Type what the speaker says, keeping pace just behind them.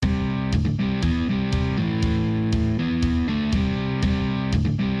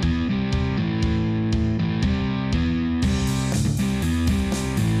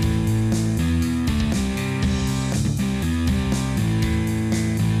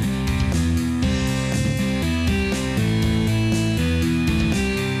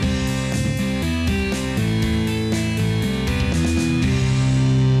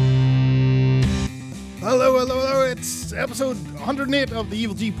episode 108 of the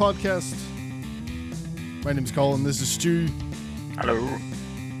Evil G Podcast. My name's Colin, this is Stu. Hello.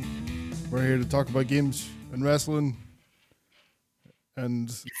 We're here to talk about games and wrestling.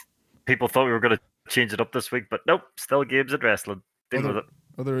 And people thought we were going to change it up this week, but nope, still games and wrestling. Deal with it.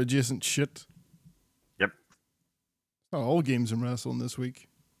 Other adjacent shit. Yep. Not all games and wrestling this week.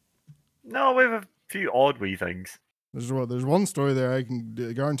 No, we have a few odd wee things. There's one story there I can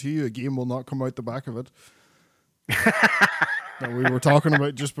guarantee you a game will not come out the back of it. That we were talking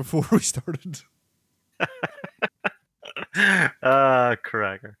about just before we started.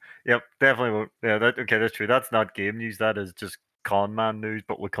 Cracker. Yep, definitely won't. Yeah, that's true. That's not game news. That is just con man news,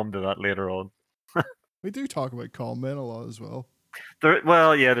 but we'll come to that later on. We do talk about con men a lot as well.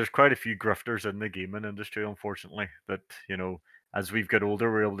 There's quite a few grifters in the gaming industry, unfortunately, that, as we've got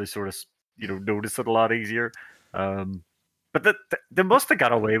older, we're able to sort of, notice it a lot easier. But they must have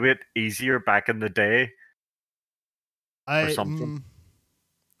got away with it easier back in the day. Or something.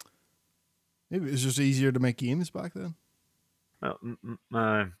 Maybe it was just easier to make games back then.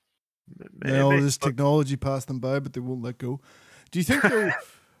 Maybe, all this technology passed them by, but they won't let go. Do you think though?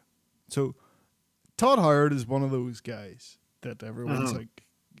 So, Todd Howard is one of those guys that everyone's like,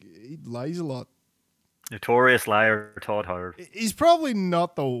 he lies a lot. Notorious liar, Todd Howard. He's probably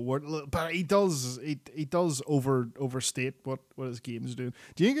not the word, but he does. He does overstate what his games are doing.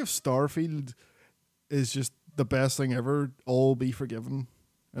 Do you think if Starfield is just the best thing ever, all be forgiven,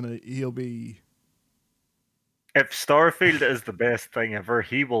 and he'll be? If Starfield is the best thing ever,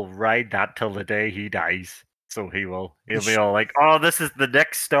 he will ride that till the day he dies. So he will. He'll be all like, "Oh, this is the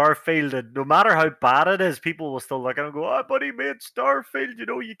next Starfield," and no matter how bad it is, people will still look at him and go, "Oh, but he made Starfield.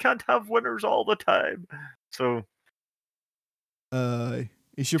 You can't have winners all the time." So,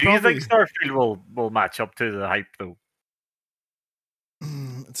 he should. Do you think Starfield will match up to the hype though?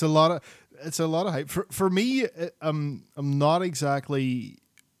 It's a lot of hype for me. I'm not exactly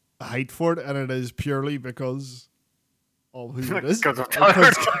hyped for it, and it is purely because of who it is.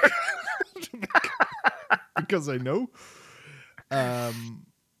 Because I know.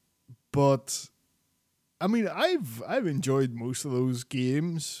 But I mean, I've enjoyed most of those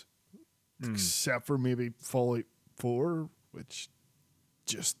games, except for maybe Fallout 4, which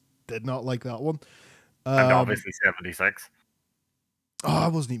just did not like that one. And obviously 76. Oh, I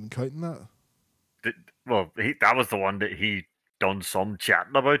wasn't even counting that. That was the one that he done some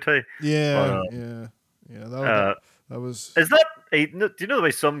chatting about too. Yeah. That was. Is that? Do you know the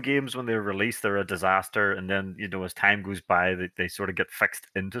way some games when they're released they're a disaster, and then as time goes by they sort of get fixed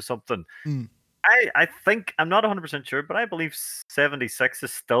into something. I think I'm not 100% sure, but I believe 76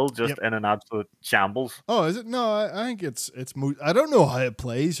 is still just in an absolute shambles. Oh, is it? No, I think it's. I don't know how it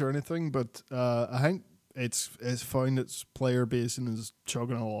plays or anything, but I think it's found its player base and is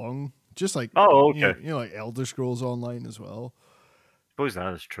chugging along, just like like Elder Scrolls Online as well. I suppose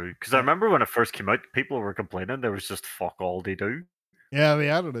that is true, because I remember when it first came out, people were complaining there was just fuck all they do. Yeah, they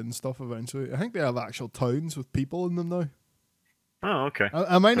added in stuff eventually. I think they have actual towns with people in them now. Oh, okay.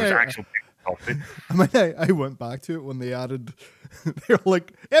 I went back to it when they added. They're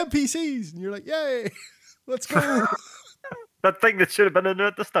like NPCs, and you're like, "Yay, let's go!" That thing that should have been in there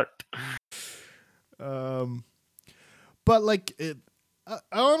at the start. But like it. I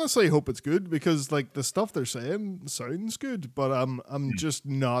honestly hope it's good, because like the stuff they're saying sounds good, but I'm just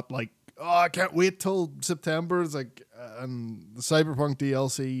not like, oh, I can't wait till September. It's like, and the Cyberpunk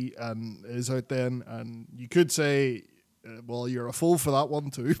DLC is out then, and you could say, well, you're a fool for that one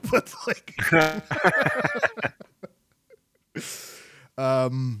too, but like, but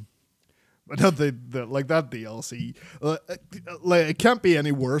not like that DLC, like it can't be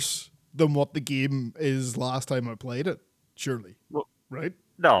any worse than what the game is last time I played it, surely. Well, right?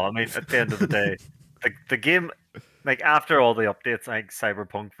 No, I mean, at the end of the day, the game, like after all the updates, I think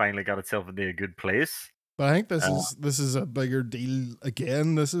Cyberpunk finally got itself into a good place. But I think this is a bigger deal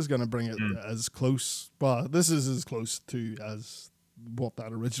again. This is going to bring it as close. Well, this is as close to as what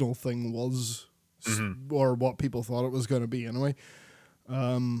that original thing was, or what people thought it was going to be anyway.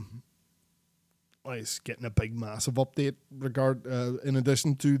 It's getting a big, massive update in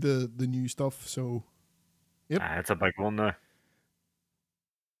addition to the new stuff. So, yep, it's a big one now.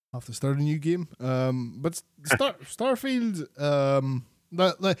 Have to start a new game. But Starfield,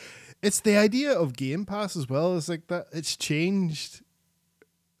 it's the idea of Game Pass as well. It's like that. It's changed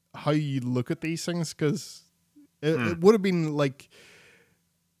how you look at these things, because it would have been like,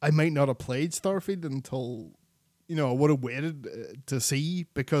 I might not have played Starfield until, I would have waited to see,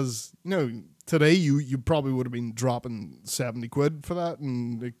 because, today you probably would have been dropping 70 quid for that,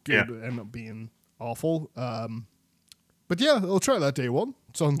 and it could end up being awful. But yeah, I'll try that day one.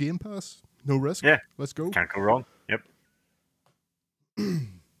 It's on Game Pass. No risk. Yeah. Let's go. Can't go wrong. Yep.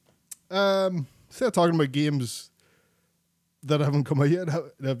 Instead of talking about games that haven't come out yet,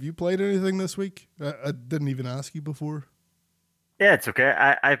 have you played anything this week? I didn't even ask you before. Yeah, it's okay.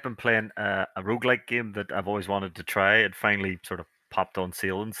 I've been playing a roguelike game that I've always wanted to try. It finally sort of popped on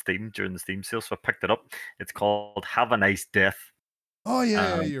sale on Steam during the Steam sale, so I picked it up. It's called Have a Nice Death. Oh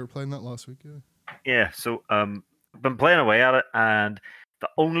yeah, Um, you were playing that last week. Yeah. yeah, so I've been playing away at it, and the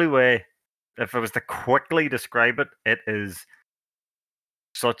only way, if I was to quickly describe it, it is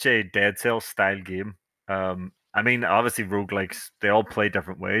such a Dead Cells style game. I mean, obviously roguelikes, they all play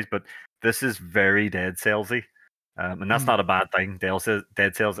different ways, but this is very Dead Cellsy. And that's not a bad thing.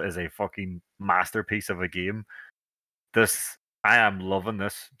 Dead Cells is a fucking masterpiece of a game. I am loving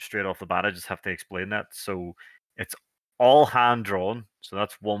this straight off the bat. I just have to explain that. So it's all hand drawn. So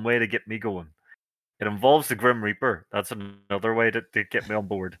that's one way to get me going. It involves the Grim Reaper. That's another way to get me on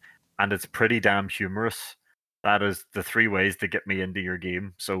board. And it's pretty damn humorous. That is the three ways to get me into your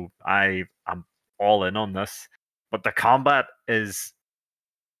game. So I'm all in on this. But the combat is,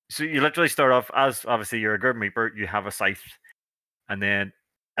 so you literally start off as, obviously you're a Grim Reaper, you have a scythe, and then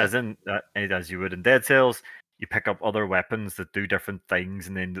as you would in Dead Cells, you pick up other weapons that do different things,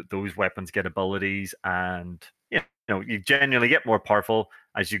 and then those weapons get abilities, and you genuinely get more powerful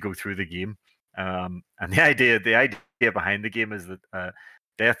as you go through the game. And the idea behind the game is that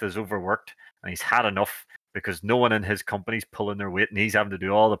Death is overworked and he's had enough because no one in his company's pulling their weight, and he's having to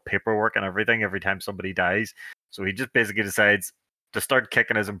do all the paperwork and everything every time somebody dies. So he just basically decides to start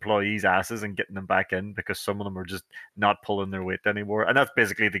kicking his employees' asses and getting them back in because some of them are just not pulling their weight anymore. And that's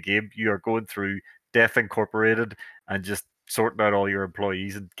basically the game. You are going through Death Incorporated and just sorting out all your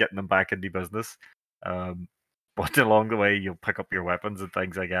employees and getting them back into business. But along the way, you'll pick up your weapons and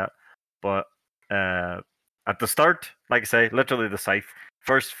things like that. But at the start, like I say, literally the scythe.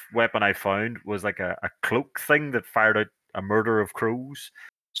 First weapon I found was like a cloak thing that fired out a murder of crows.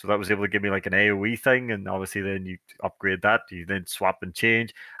 So that was able to give me like an AoE thing, and obviously then you upgrade that. You then swap and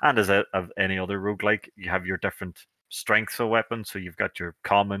change. And as of any other roguelike, you have your different strengths of weapons. So you've got your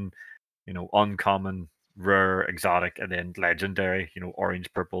common, uncommon, rare, exotic, and then legendary.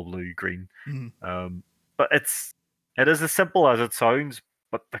 Orange, purple, blue, green. But it is as simple as it sounds.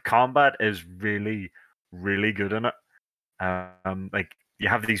 But the combat is really, really good in it. Like you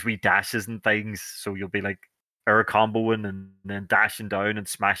have these wee dashes and things, so you'll be like air comboing and then dashing down and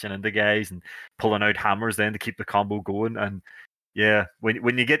smashing into guys and pulling out hammers then to keep the combo going. And yeah,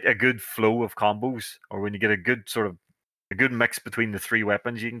 when you get a good flow of combos, or when you get a good mix between the three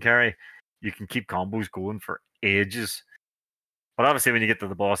weapons you can carry, you can keep combos going for ages. But obviously, when you get to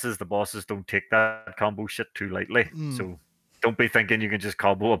the bosses don't take that combo shit too lightly. So don't be thinking you can just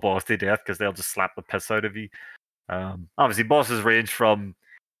combo a boss to death because they'll just slap the piss out of you. Obviously, bosses range from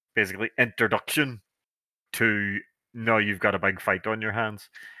basically introduction to now you've got a big fight on your hands.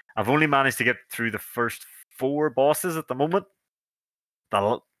 I've only managed to get through the first 4 bosses at the moment.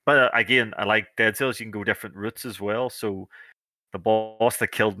 But again, I like Dead Cells. You can go different routes as well. So the boss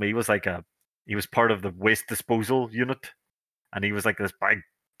that killed me was he was part of the waste disposal unit, and he was like this big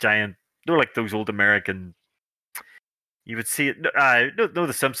giant. They're like those old American. You would see it. No,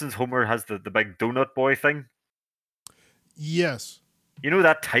 The Simpsons. Homer has the big donut boy thing. Yes.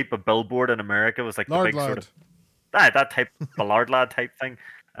 That type of billboard in America was like Lard the big lad. sort of that type, the lard lad type thing.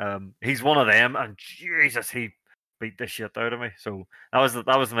 He's one of them, and Jesus, he beat the shit out of me. So that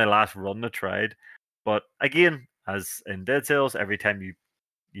was my last run I tried. But again, as in Dead Cells, every time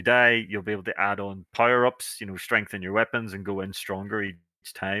you die, you'll be able to add on power ups, strengthen your weapons and go in stronger each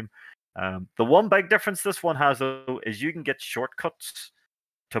time. The one big difference this one has though is you can get shortcuts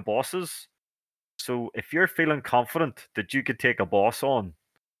to bosses. So if you're feeling confident that you could take a boss on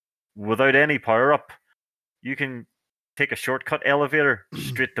without any power up, you can take a shortcut elevator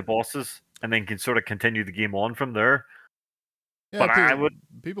straight to bosses and then can sort of continue the game on from there. Yeah, But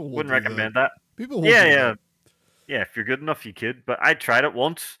people wouldn't recommend that. People will Yeah, do yeah. that. Yeah, if you're good enough, you could. But I tried it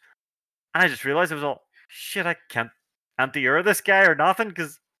once and I just realized I was all, shit, I can't anti-air this guy or nothing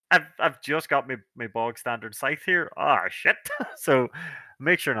because I've just got my bog standard scythe here. Ah, shit. So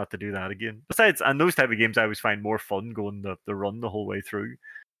make sure not to do that again. Besides, and those type of games I always find more fun going the run the whole way through.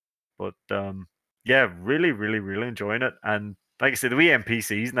 But yeah, really, really, really enjoying it. And like I said, the wee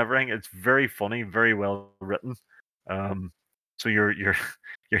NPCs and everything, it's very funny, very well written. So your your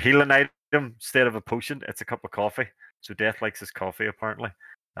healing item instead of a potion, it's a cup of coffee. So Death likes his coffee apparently.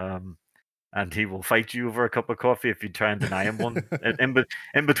 And he will fight you over a cup of coffee if you try and deny him one.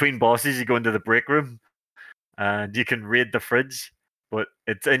 In between bosses, you go into the break room and you can raid the fridge, but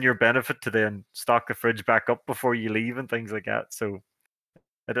it's in your benefit to then stock the fridge back up before you leave and things like that. So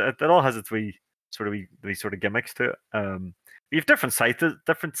it all has its wee sort of these sort of gimmicks to it. You have different scythes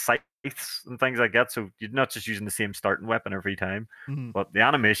and things like that, so you're not just using the same starting weapon every time. Mhm. But the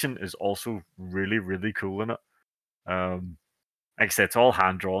animation is also really, really cool in it. Like I said, it's all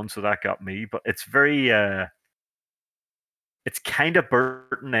hand drawn, so that got me. But it's very, it's kind of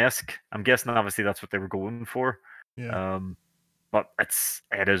Burton-esque. I'm guessing obviously that's what they were going for. Yeah. But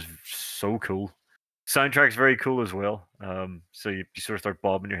it is so cool. Soundtrack's very cool as well. So you sort of start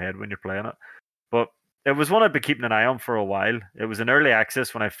bobbing your head when you're playing it. But it was one I'd been keeping an eye on for a while. It was in early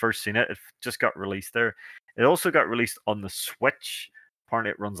access when I first seen it. It just got released there. It also got released on the Switch.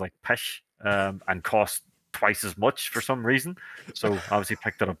 Apparently, it runs like pish and costs twice as much for some reason. So obviously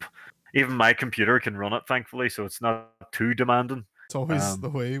picked it up. Even my computer can run it, thankfully, so it's not too demanding. It's always the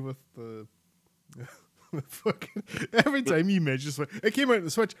way with the fucking every time you measure Switch. It came out in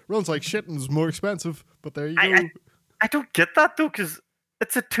the Switch, runs like shit and is more expensive, but there you go. I don't get that though, because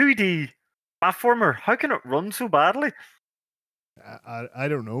it's a 2D platformer. How can it run so badly? I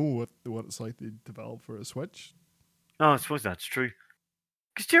don't know what it's like to develop for a Switch. No, I suppose that's true.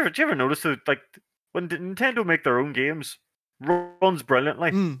 Because do you ever notice that, like, when Nintendo make their own games, runs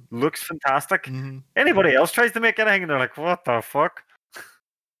brilliantly, looks fantastic. Mm-hmm. Anybody else tries to make anything, and they're like, "What the fuck?"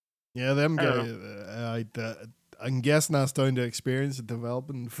 Yeah, them guys. I'm guessing that's down to experience of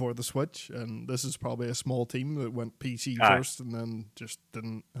developing for the Switch, and this is probably a small team that went PC first and then just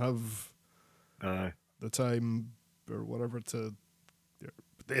didn't have the time or whatever to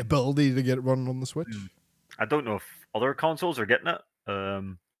the ability to get it running on the Switch. I don't know if other consoles are getting it,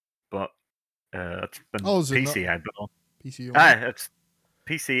 but it's been PC. I've been on PC only. it's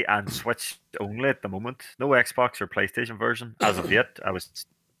PC and Switch only at the moment. No Xbox or PlayStation version as of yet. I was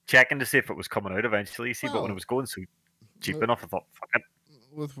checking to see if it was coming out eventually. But when it was going so cheap enough, I thought, fuck it.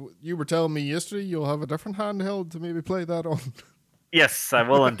 With you were telling me yesterday, you'll have a different handheld to maybe play that on. Yes, I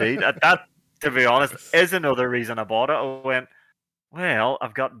will indeed. That, to be honest, is another reason I bought it. I went, well,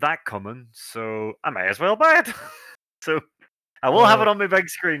 I've got that coming, so I may as well buy it. So I will have it on my big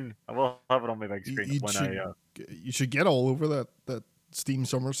screen. You should get all over that Steam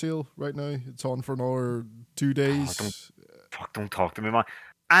summer sale right now. It's on for another 2 days. Don't talk to me, man.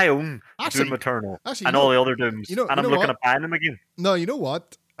 I own Doom Eternal and all the other Dooms, and I'm looking at buying them again. No, you know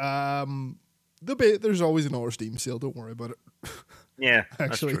what? There's always another Steam sale. Don't worry about it. Yeah,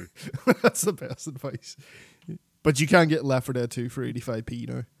 actually, that's true. That's the best advice. But you can get Left 4 Dead 2 for 85p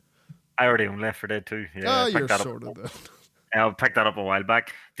now. I already own Left 4 Dead 2. Yeah, you're sorted then. I picked that up a while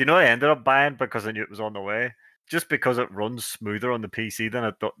back. Do you know what I ended up buying because I knew it was on the way? Just because it runs smoother on the PC than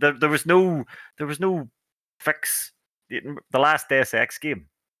I thought. There was no fix. The last Deus Ex game,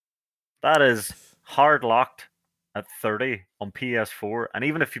 that is hard locked at 30 on PS4, and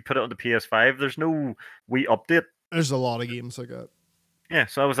even if you put it on the PS5, there's no Wii update. There's a lot of games like that. Yeah,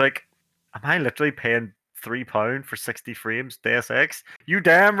 so I was like, am I literally paying £3 for 60 frames Deus Ex? You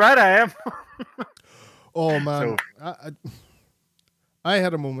damn right I am. Oh man, so, I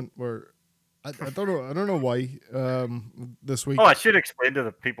had a moment where I don't know why this week. Oh, I should explain to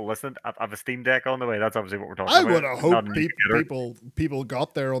the people listening. I have a Steam Deck on the way. That's obviously what we're talking about. I would have hoped people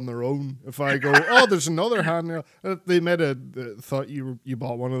got there on their own. If I go, oh, there's another handheld. They might have thought you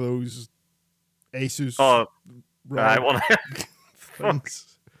bought one of those Asus. Oh, I want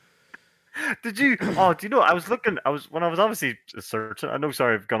things. Did you? Oh, do you know? I was when I was obviously searching. I know.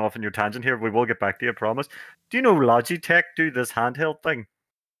 Sorry, I've gone off on your tangent here. We will get back to you, I promise. Do you know Logitech do this handheld thing?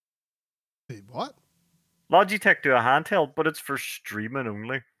 What? Logitech do a handheld, but it's for streaming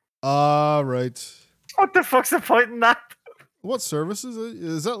only. Right. What the fuck's the point in that? What service is it?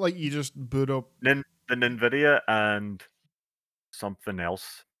 Is that like you just boot up the NVIDIA and something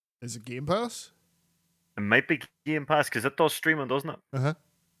else? Is it Game Pass? It might be Game Pass because it does streaming, doesn't it? Uh-huh.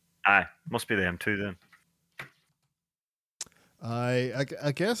 Aye, must be them too then. I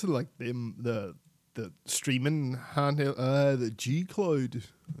guess like the streaming handheld, the G Cloud.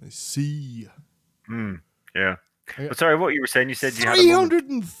 I see. Yeah. But sorry, what you were saying? You said you had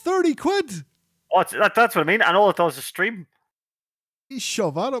 330 quid. Oh, that's what I mean. And all it does is stream. You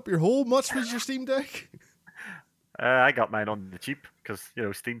shove that up your hole. Much was your Steam Deck. I got mine on the cheap because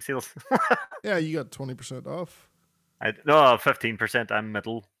Steam sales. Yeah, you got 20% off. No, 15%. I'm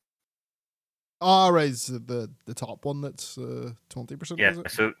middle. Right, so the top one that's 20%. Yeah,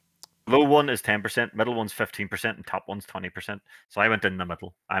 so low one is 10%, middle one's 15%, and top one's 20%. So I went in the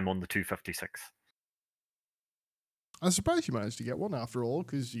middle. I'm on the 256. I'm surprised you managed to get one after all,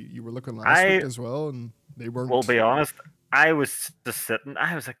 because you were looking last week as well, and they weren't. Well, be honest, I was just sitting.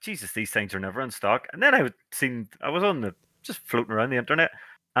 I was like, Jesus, these things are never in stock. And then I was on just floating around the internet,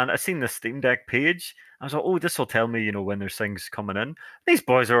 and I seen the Steam Deck page, I was like, oh, this will tell me, when there's things coming in. These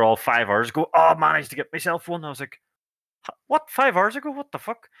boys are all 5 hours ago. Oh, I managed to get myself one. I was like, what? 5 hours ago? What the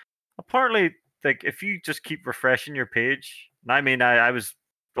fuck? Apparently, like, if you just keep refreshing your page, I mean, I was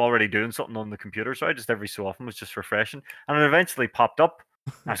already doing something on the computer, so I just every so often was just refreshing, and it eventually popped up.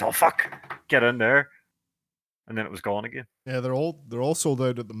 I was all, fuck, get in there, and then it was gone again. Yeah, they're all sold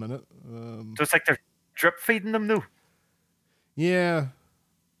out at the minute. So it's like they're drip feeding them now. Yeah,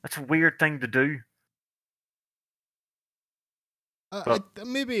 That's a weird thing to do.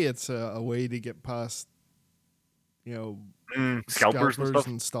 maybe it's a way to get past, Scalpers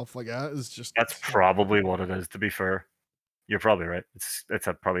and stuff like that. Is just that's probably what it is. To be fair, you're probably right. It's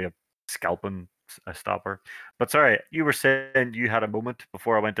probably a scalping stopper. But sorry, you were saying you had a moment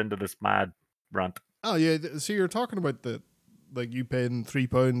before I went into this mad rant. Oh yeah, so you're talking about you paying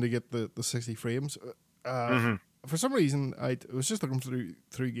 £3 to get the 60 frames. For some reason, I was just looking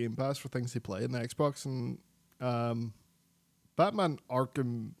through Game Pass for things to play in the Xbox, and Batman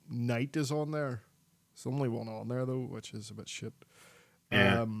Arkham Knight is on there. It's the only one on there though, which is a bit shit.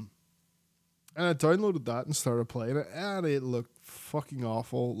 Yeah. And I downloaded that and started playing it, and it looked fucking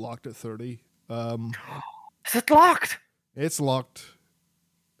awful. Locked at 30. Is it locked? It's locked.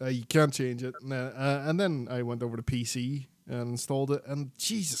 You can't change it. And then I went over to PC and installed it, and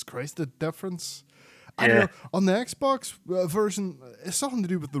Jesus Christ, the difference. I don't know, on the Xbox version, it's something to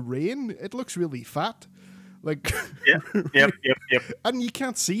do with the rain. It looks really fat. Like, Yep. And you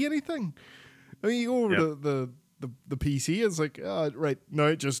can't see anything. I mean, you go over to the PC, it's like, right, now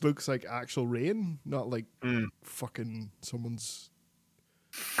it just looks like actual rain, not like fucking someone's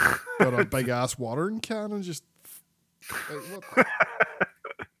got a big ass watering can and just. What?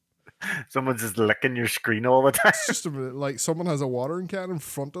 Someone's just licking your screen all the time. It's just like someone has a watering can in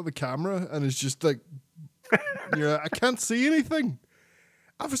front of the camera and it's just like, I can't see anything.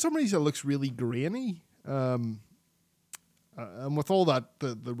 And for some reason, it looks really grainy. And with all that,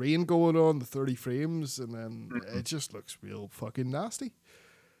 the rain going on, the 30 frames, and then it just looks real fucking nasty.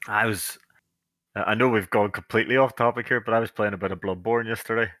 I know we've gone completely off topic here, but I was playing a bit of Bloodborne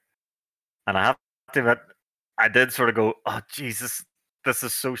yesterday. And I have to admit, I did sort of go, oh, Jesus, this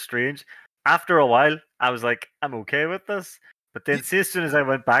is so strange. After a while, I was like, I'm okay with this. But then, as soon as I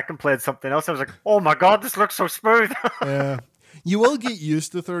went back and played something else, I was like, oh my God, this looks so smooth. Yeah. You will get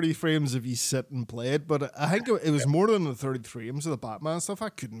used to 30 frames if you sit and play it, but I think it was more than the 30 frames of the Batman stuff. I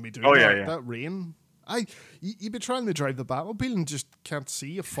couldn't be doing that rain. You'd be trying to drive the Batmobile and just can't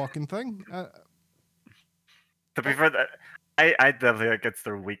see a fucking thing. To be fair, I definitely think it's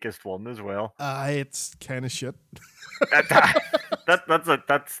their weakest one as well. It's kind of shit.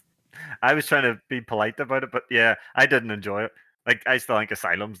 That's. I was trying to be polite about it, but yeah, I didn't enjoy it. Like, I still think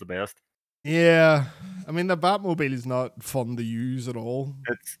Asylum's the best. Yeah, I mean the Batmobile is not fun to use at all.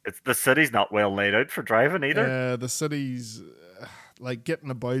 It's the city's not well laid out for driving either. Yeah, the city's like getting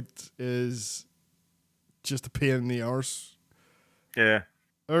about is just a pain in the arse. Yeah.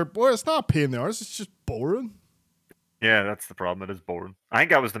 It's not a pain in the arse. It's just boring. Yeah, that's the problem. It is boring. I think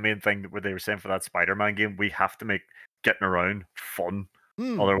that was the main thing where they were saying for that Spider-Man game. We have to make getting around fun.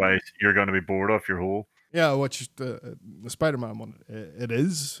 Otherwise, you're going to be bored off your hole. Yeah, which the Spider-Man one, it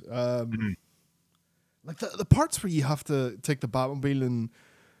is. Like the parts where you have to take the Batmobile and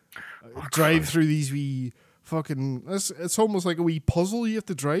drive through these wee fucking... It's almost like a wee puzzle you have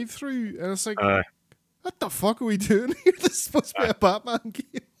to drive through. And it's like, what the fuck are we doing here? This is supposed to be a Batman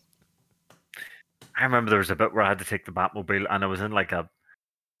game. I remember there was a bit where I had to take the Batmobile and I was in like a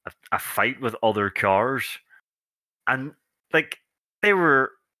fight with other cars. And like they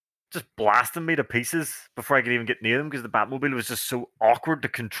were just blasting me to pieces before I could even get near them because the Batmobile was just so awkward to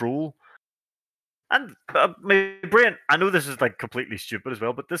control. And my brain, I know this is like completely stupid as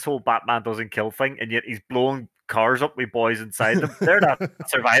well, but this whole Batman doesn't kill thing, and yet he's blowing cars up with boys inside them. They're not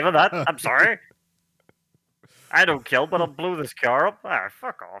surviving that. I'm sorry. I don't kill, but I'll blow this car up.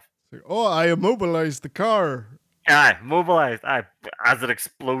 Fuck off. Oh, I immobilized the car. Mobilized. As it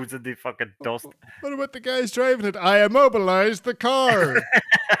explodes into fucking dust. What about the guys driving it? I immobilized the car.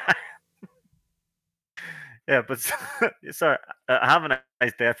 Yeah, but sorry, having a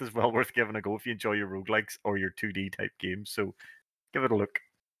nice death is well worth giving a go if you enjoy your roguelikes or your 2D type games. So give it a look.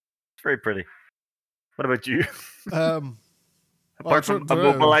 It's very pretty. What about you? Apart from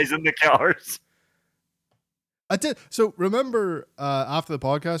immobilizing the cars. I did. So remember after the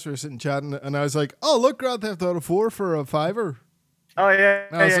podcast we were sitting chatting and I was like, oh, look, Grand Theft Auto 4 for a $5. Oh, yeah.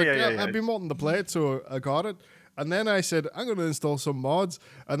 And I was I've been wanting to play it, so I got it. And then I said, I'm going to install some mods.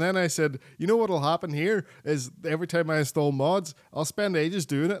 And then I said, you know what will happen here is every time I install mods, I'll spend ages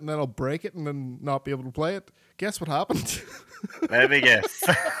doing it and then I'll break it and then not be able to play it. Guess what happened? Let me guess.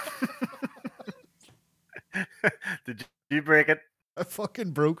 Did you break it? I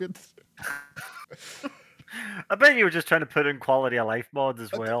fucking broke it. I bet you were just trying to put in quality of life mods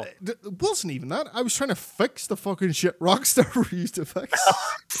as well. It wasn't even that. I was trying to fix the fucking shit Rockstar used to fix.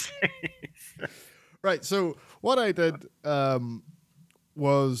 Right, so what I did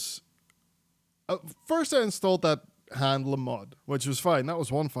was first I installed that handling mod, which was fine. That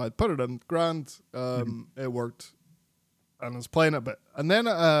was one file. Put it in, grand. It worked, and I was playing it a bit. And then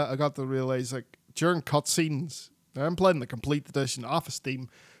I got to realize, like, during cutscenes, I'm playing the complete edition off of Steam.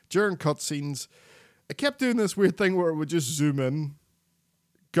 During cutscenes, it kept doing this weird thing where it would just zoom in,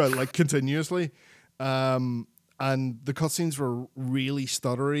 like continuously, and the cutscenes were really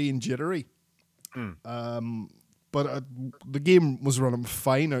stuttery and jittery. But the game was running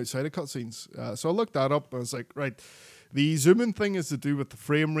fine outside of cutscenes. So I looked that up and I was like, right, the zooming thing is to do with the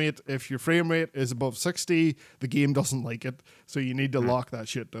frame rate. If your frame rate is above 60, the game doesn't like it. So you need to lock that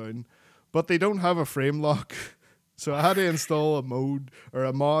shit down. But they don't have a frame lock. So I had to install a mod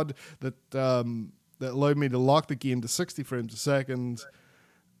that that allowed me to lock the game to 60 frames a second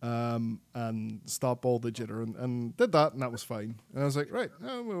and stop all the jitter, and did that, and that was fine. And I was like, right,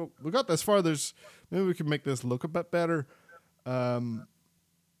 well, we got this far. Maybe we can make this look a bit better. So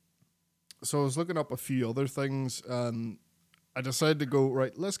I was looking up a few other things, and I decided to go,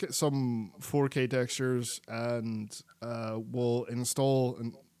 right, let's get some 4K textures, and we'll install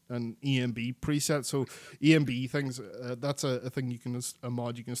an EMB preset. So EMB things, that's a thing a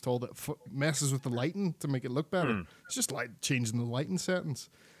mod you can install that messes with the lighting to make it look better. It's just like changing the lighting settings.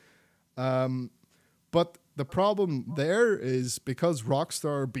 But the problem there is because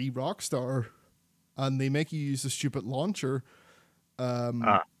Rockstar be Rockstar, and they make you use the stupid launcher. Some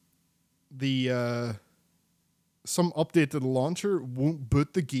update to the launcher won't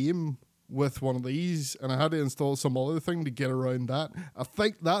boot the game with one of these, and I had to install some other thing to get around that. I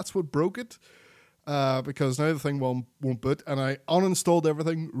think that's what broke it, because now the thing won't boot, and I uninstalled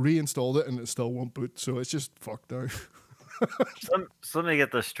everything, reinstalled it, and it still won't boot, so it's just fucked now. So let me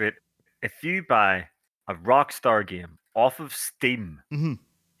get this straight. If you buy a Rockstar game off of Steam, you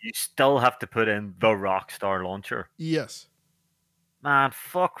still have to put in the Rockstar launcher. Yes. Man,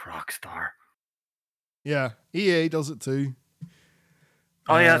 fuck Rockstar. Yeah, EA does it too.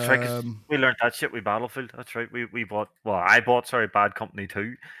 Oh yeah, that's right. 'Cause we learned that shit with Battlefield. That's right. I bought Bad Company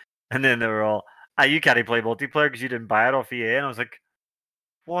 2, and then they were all, you can't play multiplayer because you didn't buy it off EA, and I was like,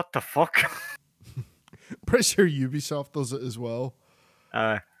 what the fuck? Pretty sure Ubisoft does it as well.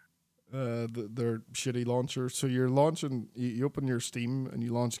 Their shitty launcher. So you're launching, you open your Steam and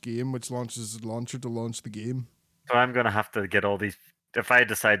you launch game, which launches the launcher to launch the game. So I'm gonna have to get all these. If I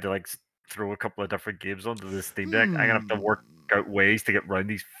decide to like throw a couple of different games onto the Steam Deck, I'm gonna have to work out ways to get around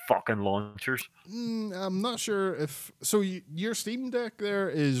these fucking launchers. I'm not sure if so. Your Steam Deck there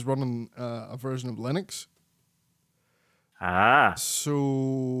is running a version of Linux.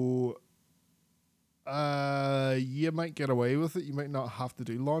 So you might get away with it. You might not have to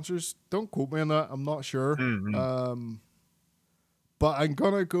do launchers. Don't quote me on that. I'm not sure. But I'm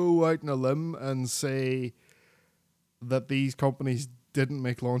gonna go out on a limb and say that these companies didn't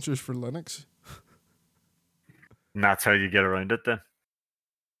make launchers for Linux. And that's how you get around it then.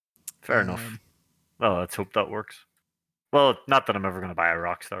 Fair enough. Well, let's hope that works. Well, not that I'm ever going to buy a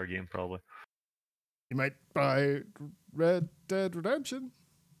Rockstar game, probably. You might buy Red Dead Redemption.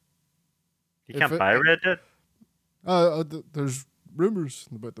 You can't buy Red Dead? There's rumors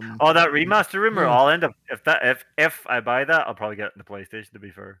about them. Oh, that remaster rumor? Yeah. I'll end up, if I buy that, I'll probably get it in the PlayStation, to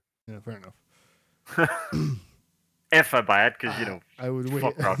be fair. Yeah, fair enough. If I buy it, because, I would wait.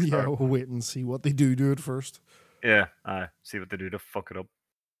 Yeah, we'll wait and see what they do it first. Yeah, see what they do to fuck it up.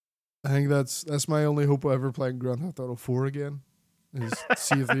 I think that's my only hope of ever playing Grand Theft Auto 4 again, is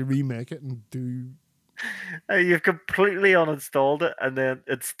see if they remake it and do. You've completely uninstalled it, and then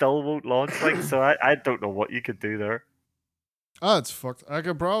it still won't launch. So I don't know what you could do there. It's fucked. I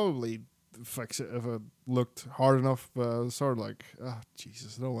could probably fix it if I looked hard enough, but sort of like,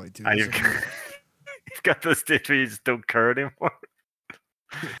 Jesus, I don't want to do this. You've got the stage where you just don't care anymore.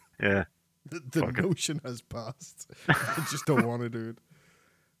 Yeah. The notion has passed. I just don't want to do it.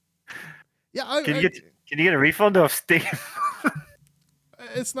 Yeah, can you get a refund off Steam?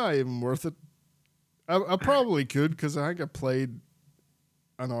 It's not even worth it. I probably could, because I think I played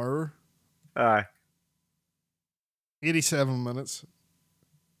an hour. 87 minutes.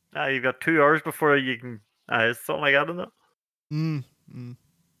 You've got 2 hours before you can. It's something like that, isn't it?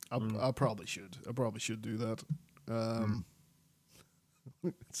 I probably should. I probably should do that.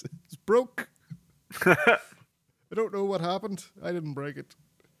 It's broke. I don't know what happened. I didn't break it.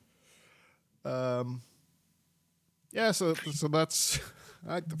 Yeah, so that's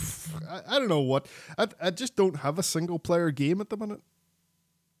I don't know what. I just don't have a single player game at the minute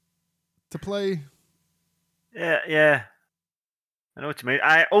to play. Yeah. I know what you mean.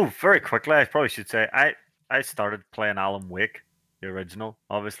 Very quickly, I probably should say I started playing Alan Wake, the original,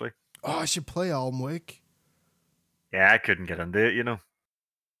 obviously. Oh, I should play Alan Wake. Yeah, I couldn't get into it,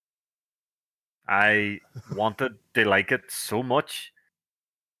 I wanted to like it so much,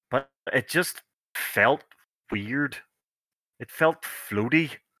 but it just felt weird. It felt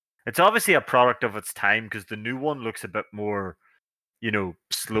floaty. It's obviously a product of its time because the new one looks a bit more,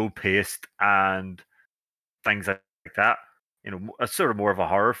 slow paced and things like that. A sort of more of a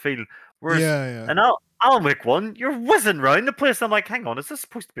horror feel. Whereas Yeah. in Alan Wake 1, you're whizzing around the place. I'm like, hang on, is this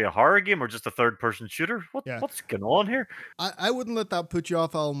supposed to be a horror game or just a third person shooter? Yeah. What's going on here? I wouldn't let that put you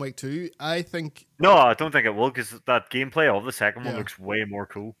off Alan Wake 2. I think. No, I don't think it will because that gameplay of the second one Yeah. looks way more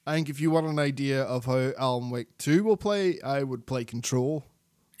cool. I think if you want an idea of how Alan Wake 2 will play, I would play Control.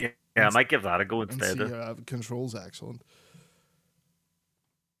 Yeah, I might give that a go instead. And see, Control's excellent.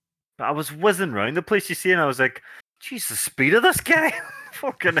 I was whizzing around the place, you see, and I was like, "Jeez, the speed of this guy,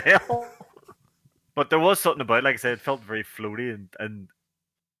 fucking hell!" But there was something about it, like I said, it felt very floaty, and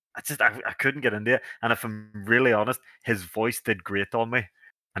I couldn't get into it. And if I'm really honest, his voice did great on me,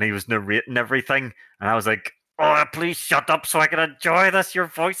 and he was narrating everything, and I was like, "Oh, please shut up so I can enjoy this. Your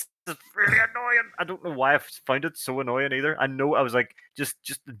voice is really annoying." I don't know why I found it so annoying either. I know I was like, just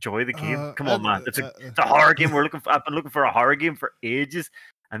enjoy the game. Come on, man. It's a horror game. I've been looking for a horror game for ages.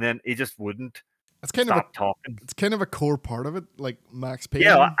 And then he just wouldn't stop talking. It's kind of a core part of it, like Max Payne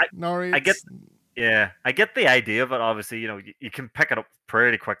narrates. I get the idea of it. Obviously, you can pick it up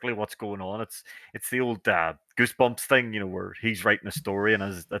pretty quickly. What's going on? It's the old Goosebumps thing, where he's writing a story and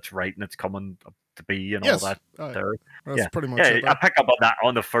as it's writing, it's coming up to be and all that. That's pretty much it. I pick up on that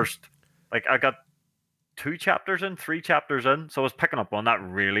on the first. Like I got 3 chapters in, so I was picking up on that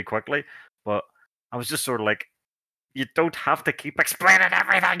really quickly. But I was just sort of like, you don't have to keep explaining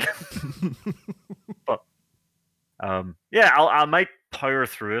everything. But I might power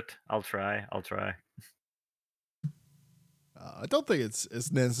through it. I'll try. I don't think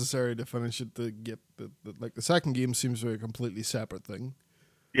it's necessary to finish it to get the second game seems to be a completely separate thing.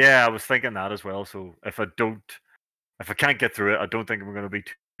 Yeah, I was thinking that as well. So if I can't get through it, I don't think I'm going to be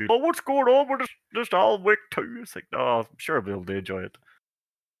too. Oh, what's going on with this Alan Wake 2? It's like, no, I'm sure I'll be able to enjoy it.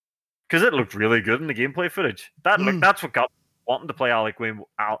 Because it looked really good in the gameplay footage. That's what got me wanting to play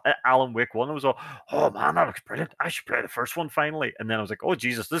Alan Wake 1. I was all, oh man, that looks brilliant. I should play the first one finally. And then I was like, oh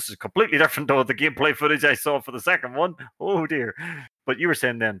Jesus, this is completely different to the gameplay footage I saw for the second one. Oh dear. But you were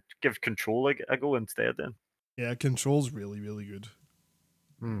saying then, give Control a go instead then. Yeah, Control's really, really good.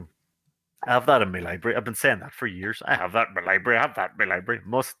 I have that in my library. I've been saying that for years. I have that in my library.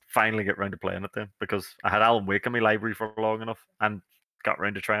 Must finally get around to playing it then. Because I had Alan Wake in my library for long enough. And got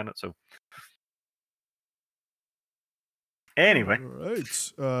around to trying it, so anyway. All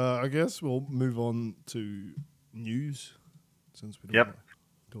right. I guess we'll move on to news since we don't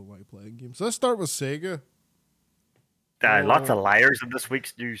like playing games. So let's start with Sega. Lots of liars in this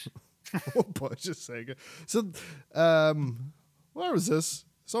week's news. Oh, bunch of Sega. So, where was this?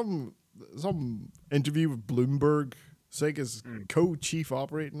 Some interview with Bloomberg, Sega's co-chief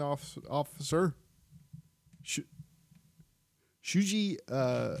operating officer. Shuji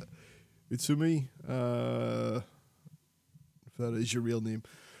Utsumi, if that is your real name.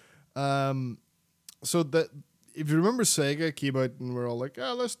 So that if you remember, Sega came out and we're all like,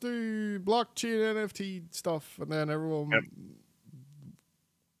 let's do blockchain NFT stuff, and then everyone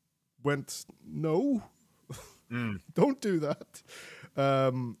went, no, don't do that,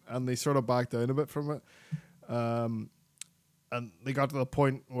 and they sort of backed down a bit from it. And they got to the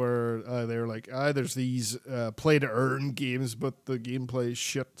point where they were like, there's these play-to-earn games, but the gameplay is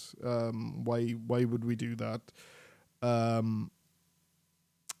shit. Why would we do that? And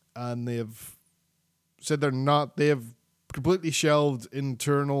they've said they have completely shelved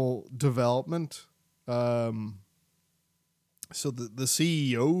internal development. So the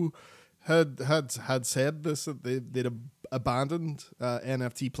CEO had said this, that they'd abandoned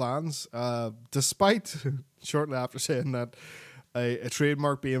NFT plans, despite shortly after saying that a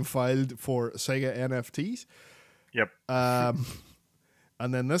trademark being filed for Sega NFTs. Yep.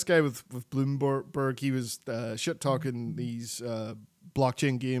 And then this guy with Bloomberg, he was shit talking these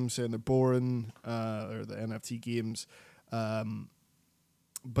blockchain games, saying they're boring, or the NFT games.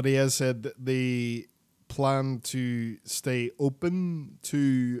 But he has said that they plan to stay open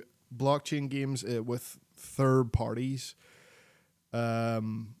to blockchain games with third parties.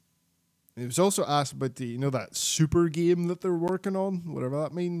 He was also asked about that super game that they're working on, whatever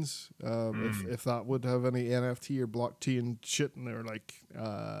that means. If that would have any NFT or blockchain shit, and they're like,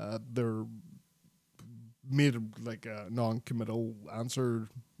 they're made like a non-committal answer.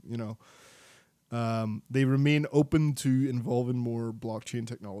 They remain open to involving more blockchain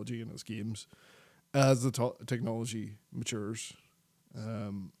technology in its games as the technology matures,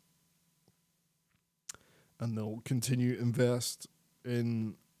 and they'll continue to invest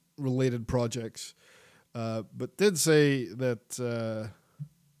in related projects, but did say that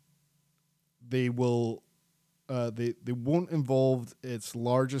they will they won't involve its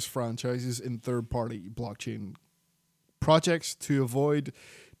largest franchises in third-party blockchain projects to avoid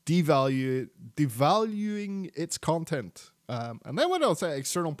devaluing its content. And then what else?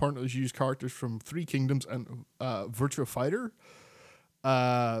 External partners use characters from Three Kingdoms and Virtua Fighter.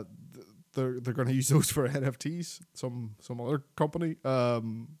 They're going to use those for NFTs. Some other company.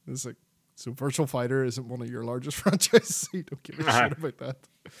 It's like, so Virtual Fighter isn't one of your largest franchises. So you don't give a shit about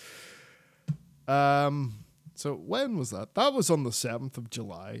that. So when was that? That was on the 7th of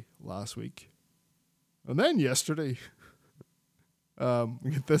July last week, and then yesterday.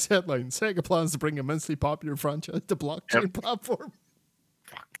 We get this headline: Sega plans to bring immensely popular franchise to blockchain platform.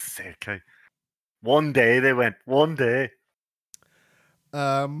 Fuck's sake! One day they went. One day.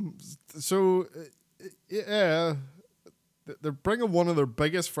 So yeah, they're bringing one of their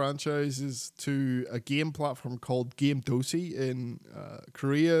biggest franchises to a game platform called Game Dosi in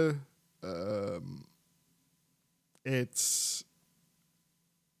Korea. There's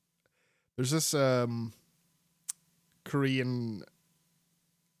this Korean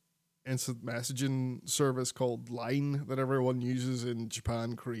instant messaging service called Line that everyone uses in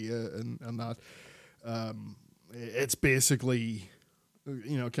Japan, Korea, and that. It's basically,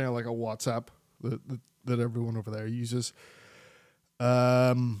 kind of like a WhatsApp that everyone over there uses.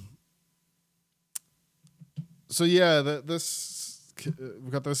 So yeah,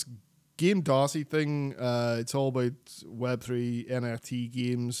 we've got this Game Dosi thing. It's all about Web3 NFT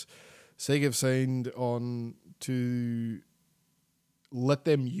games. Sega have signed on to let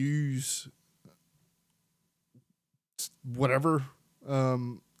them use whatever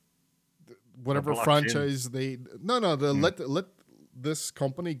franchise they let this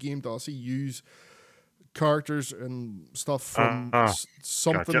company Game Dosi use characters and stuff from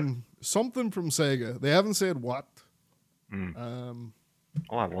something from Sega. They haven't said what. I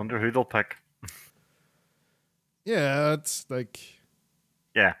wonder who they'll pick. Yeah, it's like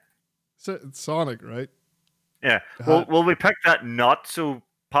it's Sonic, right? Yeah. Will we pick that not so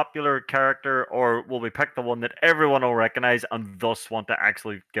popular character, or will we pick the one that everyone will recognize and thus want to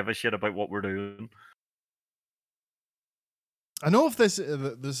actually give a shit about what we're doing? I know if this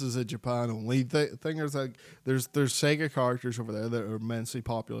is a Japan only thing. There's like there's Sega characters over there that are immensely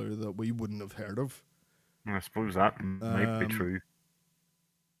popular that we wouldn't have heard of. I suppose that might be true.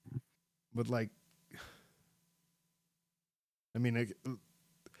 But like, I mean, it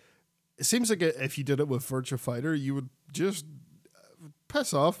seems like if you did it with Virtua Fighter, you would just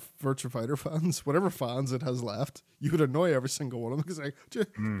piss off Virtua Fighter fans, whatever fans it has left. You would annoy every single one of them because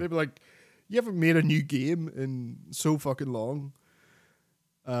they'd be like, "You haven't made a new game in so fucking long,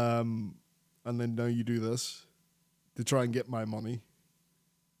 and then now you do this to try and get my money,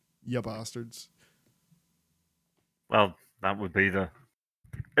 you bastards." Well, that would be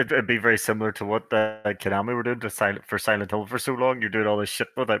it'd be very similar to what Konami were doing for Silent Hill for so long. You're doing all this shit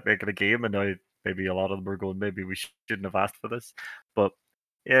without making a game, and now maybe a lot of them are going, maybe we shouldn't have asked for this. But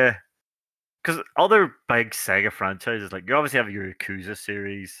yeah, because other big Sega franchises, like you obviously have your Yakuza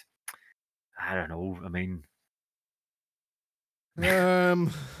series. I don't know. I mean,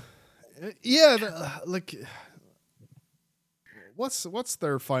 yeah, like what's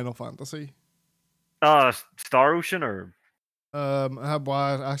their Final Fantasy? Star Ocean or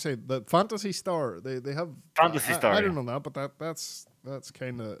actually the Phantasy Star. They have Phantasy Star. I don't know that, but that's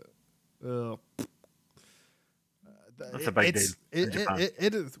kind of. That's a big deal.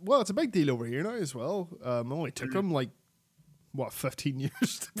 It is. Well, it's a big deal over here now as well. It only took them 15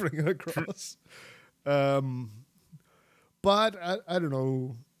 years to bring it across. But I don't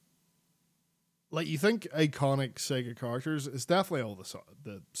know. Like, you think iconic Sega characters, it's definitely all the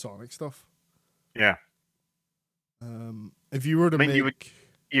Sonic stuff. Yeah. If you were to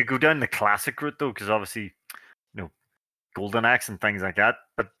you go down the classic route though, because obviously, Golden Axe and things like that.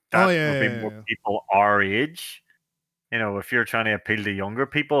 But that would be more people our age. If you're trying to appeal to younger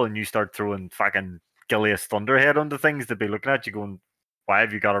people and you start throwing fucking Gilius Thunderhead onto things, they'd be looking at you going, "Why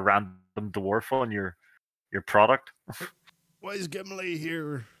have you got a random dwarf on your product? Why is Gimli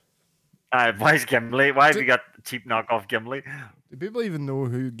here? Why is Gimli? Why have you got cheap knockoff Gimli?" Do people even know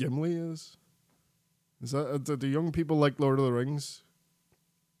who Gimli is? Is that do young people like Lord of the Rings?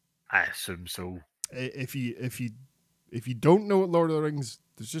 I assume so. If you don't know what Lord of the Rings,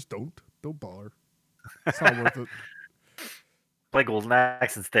 just don't bother. It's not worth it. Play Golden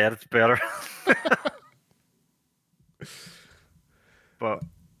Axe instead. It's better. But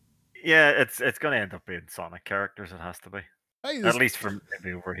yeah, it's going to end up being Sonic characters. It has to be. At least from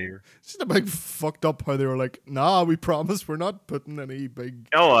maybe over here. It's just a big fucked up how they were like, nah, we promise we're not putting any big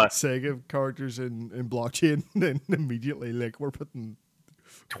Sega characters in blockchain. And then immediately, like, we're putting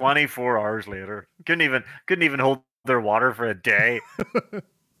 24 hours later. Couldn't even hold their water for a day.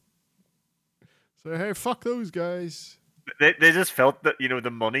 So hey, fuck those guys. They just felt that,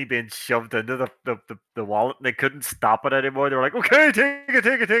 the money being shoved into the wallet, and they couldn't stop it anymore. They were like, okay, take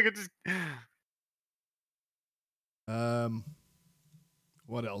it. Just...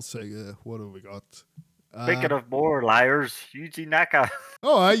 What else? What have we got? Speaking of more liars, Yuji Naka.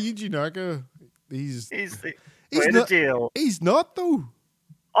 Oh, Yuji Naka. He's going to jail. He's not though.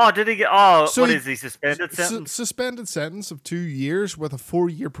 Oh, did he get? Oh, so what is he suspended sentence? Suspended sentence of 2 years with a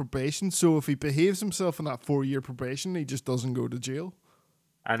 4-year probation. So if he behaves himself in that 4-year probation, he just doesn't go to jail.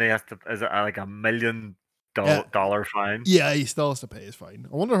 And he has to. Is it like $1 million fine? Yeah, he still has to pay his fine.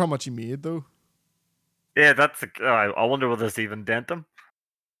 I wonder how much he made though. Yeah, that's. I wonder will this even dent him?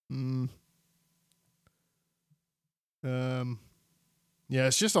 Yeah,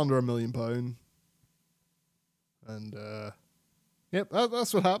 it's just under £1 million. And yep,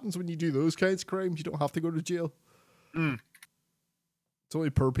 that's what happens when you do those kinds of crimes. You don't have to go to jail. It's only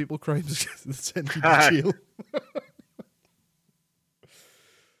poor people crimes that send you to jail.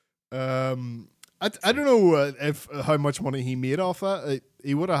 I don't know if how much money he made off that.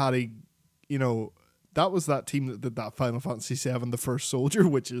 He would have had that was that team that did that Final Fantasy VII, The First Soldier,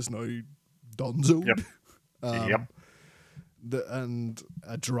 which is now Dunzo. Yep. And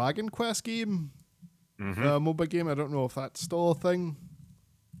a Dragon Quest game, mobile game. I don't know if that's still a thing.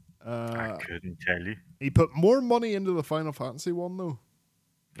 I couldn't tell you. He put more money into the Final Fantasy one though.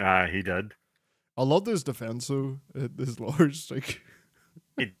 He did. I loved his defense though. His lawyers like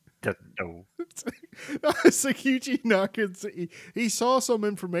he didn't know. It's like Yuji Naka. He saw some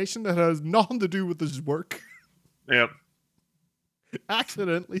information that has nothing to do with his work. Yep.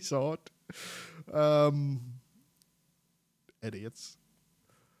 Accidentally saw it. Idiots.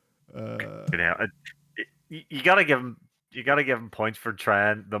 You gotta give him. You gotta give him points for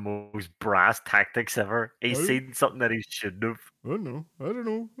trying the most brass tactics ever. He's seen something that he shouldn't have. I don't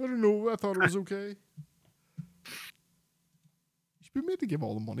know. I thought it was okay. You should be made to give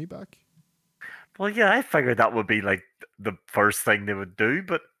all the money back. Well, yeah, I figured that would be like the first thing they would do,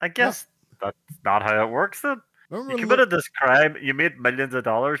 but I guess that's not how it works then. You committed this crime, you made millions of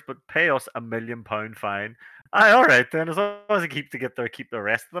dollars, but pay us £1 million fine. All right then, as long as I keep the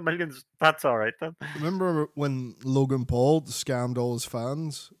rest of the millions, that's all right then. Remember when Logan Paul scammed all his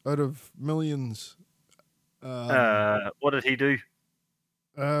fans out of millions? What did he do?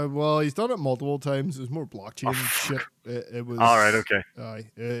 Well, he's done it multiple times. It was more blockchain shit. It was all right. Okay.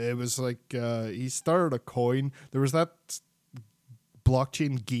 It was like he started a coin. There was that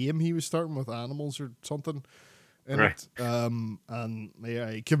blockchain game he was starting with animals or something in it. And yeah,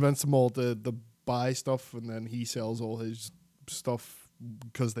 he convinced them all to buy stuff, and then he sells all his stuff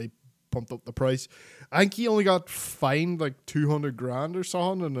because they pumped up the price. I think he only got fined like $200,000 or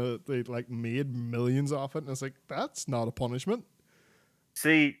something, and they like made millions off it. And it's like, that's not a punishment.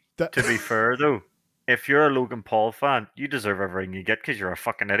 See, to be fair though, if you're a Logan Paul fan, you deserve everything you get because you're a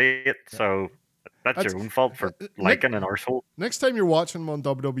fucking idiot. Yeah. So that's your own fault for liking an arsehole. Next time you're watching him on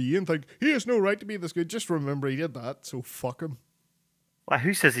WWE and think, he has no right to be this good, just remember he did that, so fuck him. Well,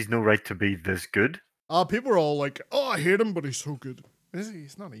 who says he's no right to be this good? People are all like, oh, I hate him, but he's so good. Is he?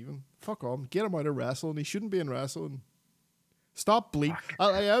 He's not even. Fuck on. Get him out of wrestling. He shouldn't be in wrestling. Stop bleeding.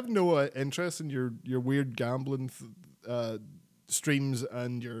 I have no interest in your weird gambling streams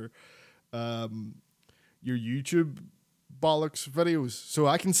and your YouTube bollocks videos, so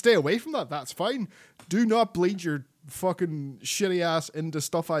I can stay away from that. That's fine. Do not bleed your fucking shitty ass into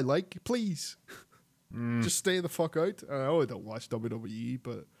stuff I like, please. Just stay the fuck out. I know I don't watch WWE,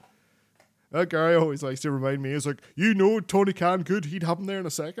 but that guy always likes to remind me. He's like, Tony Khan could. He'd have him there in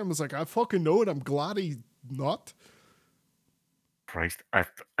a second. I was like, I fucking know it. I'm glad he's not. Christ,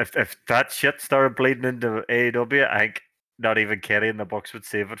 if that shit started bleeding into AEW, I think not even Kenny in the Bucks would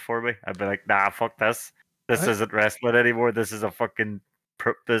save it for me. I'd be like, nah, fuck this. This isn't wrestling anymore. This is a fucking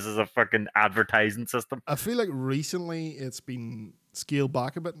advertising system. I feel like recently it's been scaled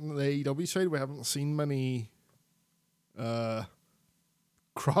back a bit on the AEW side. We haven't seen many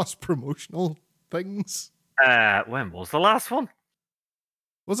cross promotional things. When was the last one?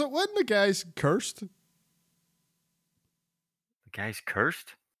 Was it when the guys cursed? The guy's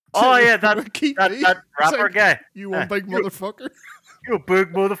cursed? Oh, yeah, that rapper guy. You one big motherfucker. You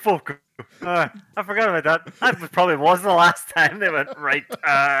big motherfucker. I forgot about that. That probably was the last time they went right.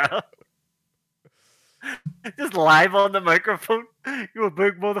 Just live on the microphone. You a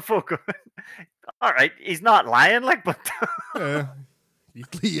big motherfucker. All right, he's not lying, like, but Yeah,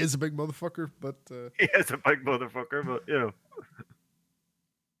 he is a big motherfucker, but he is a big motherfucker. But you know,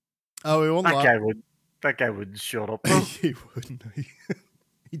 oh, we won that guy wouldn't shut up. He wouldn't.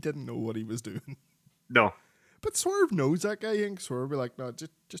 He didn't know what he was doing. No, but Swerve knows that guy. And Swerve be like, no,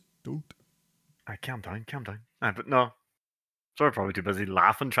 just don't. Calm down. But no, Swerve probably too busy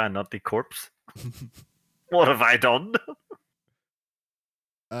laughing, trying not to corpse. What have I done?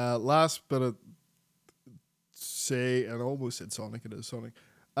 Last bit of say, and I almost said Sonic. It is Sonic.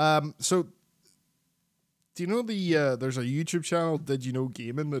 So do you know there's a YouTube channel, Did You Know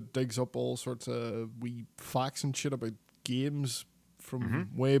Gaming, that digs up all sorts of wee facts and shit about games from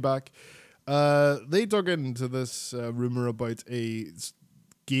way back. They dug into this rumor about a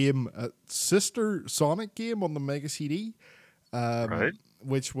sister Sonic game on the Mega CD. Right.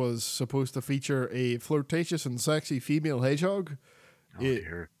 Which was supposed to feature a flirtatious and sexy female hedgehog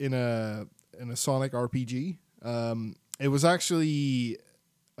in a Sonic RPG. It was actually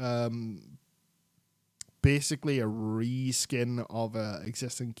basically a reskin of an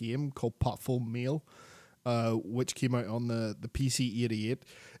existing game called Potful Mail, which came out on the PC-88.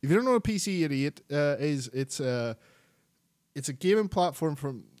 If you don't know what PC-88 is, it's a gaming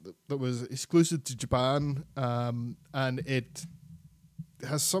platform that was exclusive to Japan, and it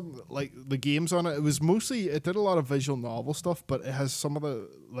has some, like, the games on it. It did a lot of visual novel stuff, but it has some of the,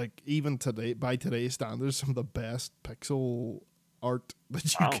 like, even today, by today's standards, some of the best pixel art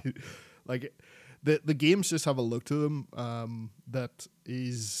that you could, like, the games just have a look to them that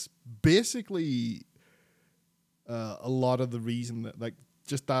is basically a lot of the reason that, like,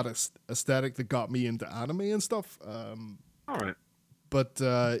 just that aesthetic that got me into anime and stuff. All right. But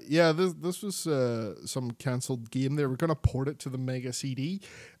yeah, this was some cancelled game. They were going to port it to the Mega CD.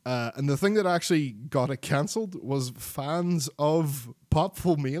 And the thing that actually got it cancelled was fans of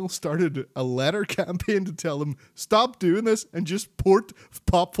Potful Mail started a letter campaign to tell them, stop doing this and just port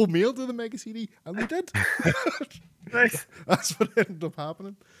Potful Mail to the Mega CD. And they did. Nice. That's what ended up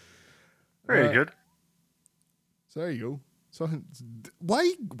happening. Very good. So there you go. So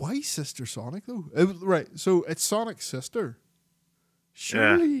why Sister Sonic, though? Right, so it's Sonic's sister.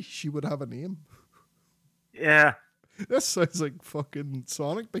 Surely she would have a name. Yeah. That sounds like fucking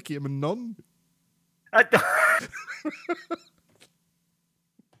Sonic became a nun.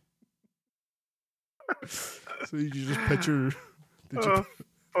 So you just picture...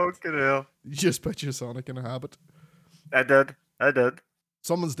 Fucking hell. You just picture Sonic in a habit. I did.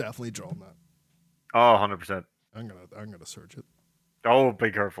 Someone's definitely drawn that. Oh, 100%. I'm gonna search it. Oh,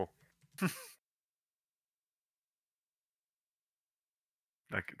 be careful.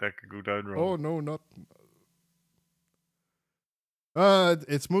 That could go down wrong. Oh no, not.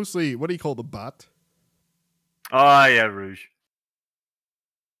 It's mostly, what do you call the bat? Oh yeah, Rouge.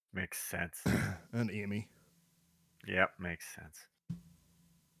 Makes sense. And Amy. Yep, makes sense.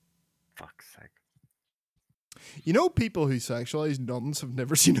 Fuck's sake. You know, people who sexualize nuns have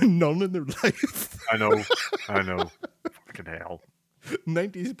never seen a nun in their life. I know. Fucking hell.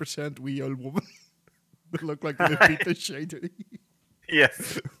 90% wee old woman that look like they beat the shit out of you.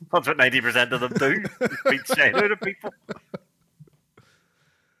 Yes, that's what 90% of them do. Beat shit out of people.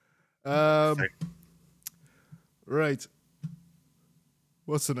 Right.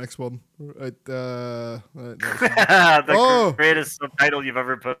 What's the next one? Right. The Oh! greatest subtitle you've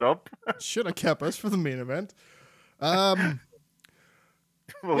ever put up. Should have kept us for the main event. Well,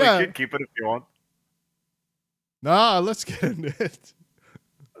 yeah. we could keep it if you want. Nah, let's get into it.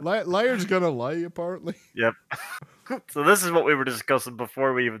 Liar's gonna lie, apparently. Yep. So this is what we were discussing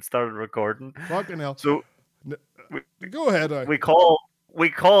before we even started recording. Fucking hell. So go ahead. We call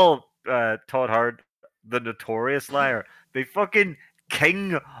Todd Howard the notorious liar. The fucking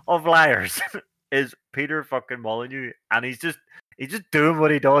king of liars is Peter fucking Molyneux, and he's just doing what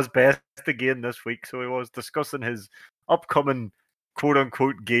he does best again this week. So he was discussing his upcoming quote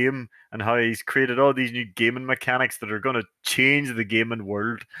unquote game and how he's created all these new gaming mechanics that are going to change the gaming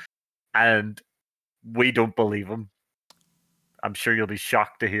world, and we don't believe him. I'm sure you'll be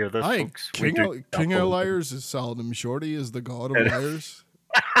shocked to hear this, folks. King of liars is Saladin Shorty, is the god of liars.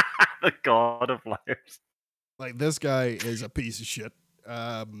 The god of liars. Like, this guy is a piece of shit.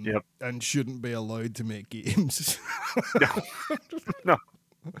 And shouldn't be allowed to make games. No.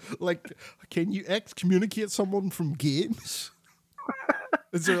 Like, can you excommunicate someone from games?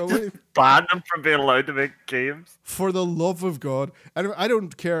 Is there a Just way? ban them from being allowed to make games. For the love of God. I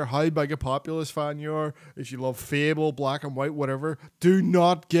don't care how big a populist fan you are, if you love Fable, Black and White, whatever, do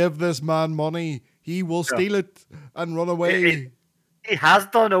not give this man money. He will steal it and run away. He has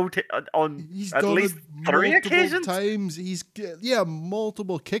done on He's at done least it 3 multiple occasions. times.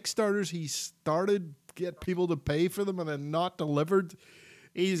 Multiple Kickstarters. He started get people to pay for them and then not delivered.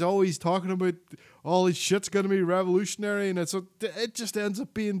 He's always talking about all his shit's gonna be revolutionary, and it just ends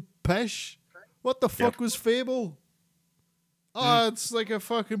up being pish. What the fuck was Fable? It's like a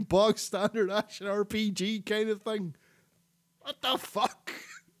fucking bog standard action RPG kind of thing. What the fuck?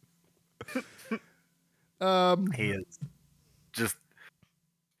 He is just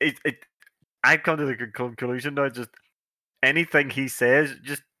I've come to the conclusion now. Just anything he says,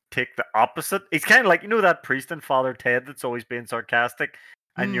 just take the opposite. He's kind of like, that priest and Father Ted that's always being sarcastic,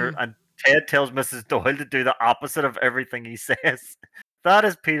 and Ted tells Mrs. Doyle to do the opposite of everything he says. That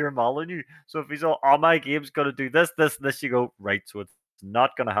is Peter Molyneux. So if he's all, my game's going to do this, this, this, you go, right, so it's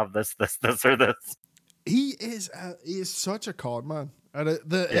not going to have this, this, this, or this. He is such a con man. And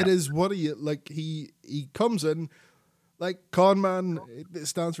it is what he comes in, like con man, it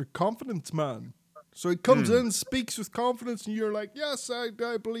stands for confidence man. So he comes in, speaks with confidence, and you're like, yes, I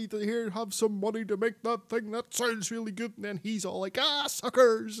believe that here, have some money to make that thing. That sounds really good. And then he's all like,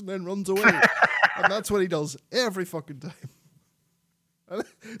 suckers, and then runs away. And that's what he does every fucking time. How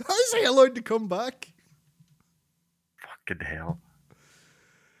is he allowed to come back? Fucking hell.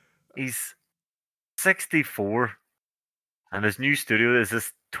 He's 64, and his new studio is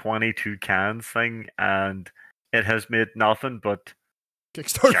this 22 cans thing, and it has made nothing but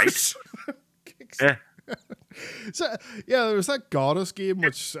Kickstarters. Yeah. So, there was that Goddess game,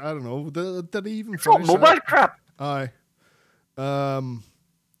 which I don't know. Did he even finish? It's all mobile crap. Aye.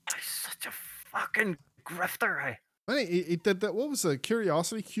 He's such a fucking grifter. He did that. What was the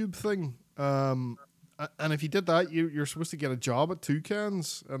Curiosity Cube thing? And if you did that, you're supposed to get a job at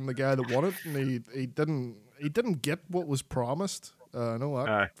Toucans, and the guy that won it, and he didn't get what was promised. I know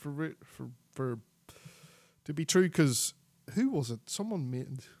that for to be true, because who was it? Someone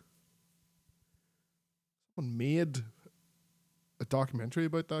made a documentary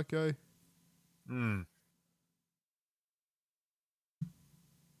about that guy.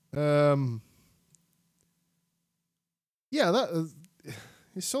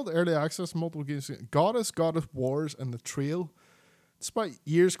 He sold early access multiple games. Goddess Wars, and The Trail. Despite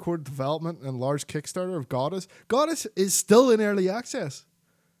years core development and large Kickstarter of Goddess is still in early access.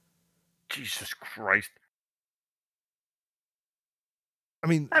 Jesus Christ. I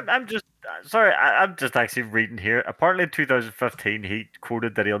mean, I'm just sorry. I'm just actually reading here. Apparently, in 2015, he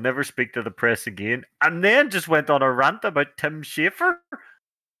quoted that he'll never speak to the press again, and then just went on a rant about Tim Schafer.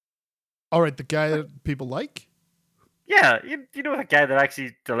 All right, the guy that people like. Yeah, you know the guy that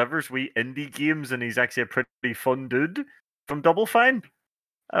actually delivers wee indie games, and he's actually a pretty fun dude from Double Fine.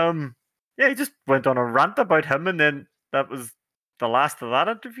 He just went on a rant about him, and then that was the last of that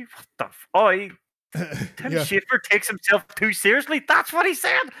interview. What the Tim Schafer takes himself too seriously. That's what he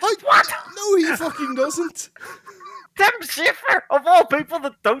said. What? No, he fucking doesn't. Tim Schafer, of all people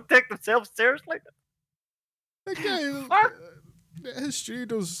that don't take themselves seriously. That guy, his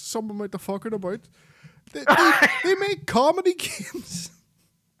studio's something about the fucking about. They make comedy games.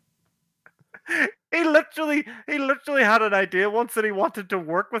 He literally had an idea once that he wanted to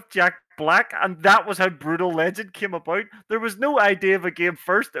work with Jack Black, and that was how Brutal Legend came about. There was no idea of a game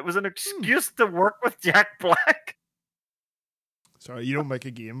first. It was an excuse to work with Jack Black. Sorry, you don't make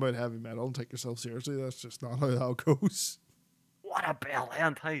a game about heavy metal and take yourself seriously. That's just not how that goes. What a bell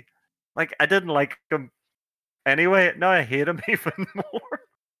end, hey. Like, I didn't like him anyway. Now I hate him even more.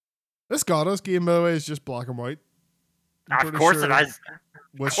 This Goddess game, by the way, is just black and white. Of course it is.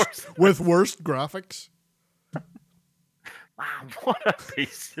 With worst graphics. Man, what a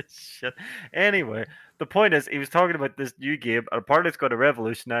piece of shit. Anyway, the point is, he was talking about this new game, and apparently it's going to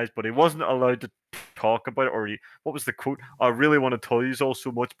revolutionize, but he wasn't allowed to talk about it, or what was the quote? I really want to tell you all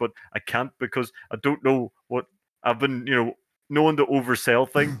so much, but I can't because I don't know what I've been, knowing to oversell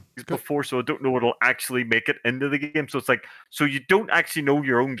things before, so I don't know what'll actually make it into the game. So it's like, so you don't actually know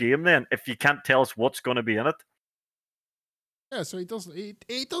your own game then, if you can't tell us what's going to be in it. Yeah, so he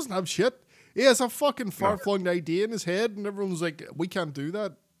doesn't have shit. He has a fucking far-flung idea in his head, and everyone's like, we can't do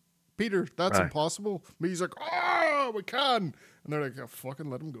that. Peter, that's impossible. But he's like, we can. And they're like, fucking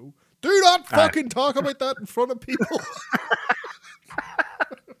let him go. Do not fucking talk about that in front of people.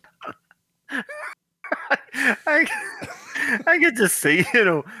 I can just see,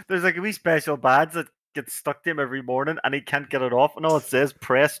 there's like a wee special badge that gets stuck to him every morning, and he can't get it off, and all it says,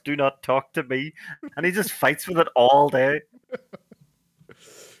 press, do not talk to me. And he just fights with it all day.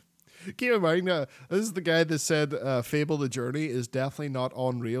 Keep in mind, this is the guy that said Fable the Journey is definitely not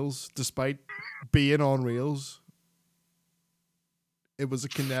on rails, despite being on rails. It was a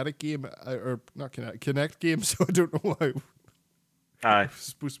kinetic game, or not kinetic, Kinect game, so I don't know why Aye. it was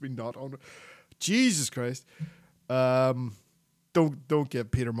supposed to be not on. Jesus Christ. Don't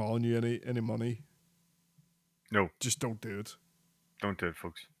give Peter Molyneux any money. No. Just don't do it. Don't do it,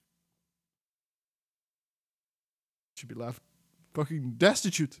 folks. Should be left fucking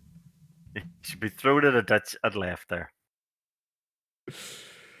destitute. You should be thrown in a ditch and left there.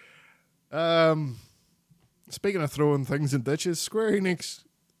 Speaking of throwing things in ditches, Square Enix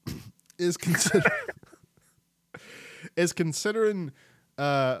is considering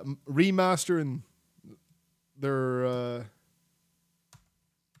remastering their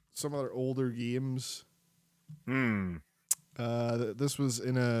some of their older games. This was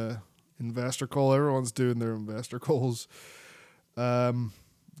in a investor call. Everyone's doing their investor calls. Didn't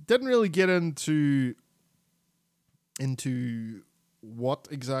really get into what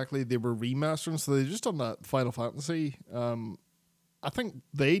exactly they were remastering, so they just done that Final Fantasy. I think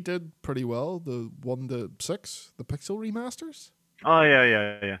they did pretty well. The 1 to 6, the Pixel remasters. Oh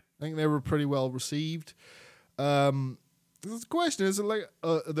yeah. I think they were pretty well received. The question is, like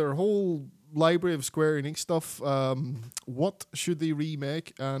their whole library of Square Enix stuff, what should they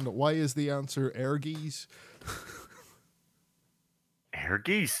remake, and why is the answer Ergies?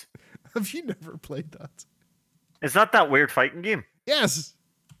 Ergies? Have you never played that? Is that weird fighting game? Yes.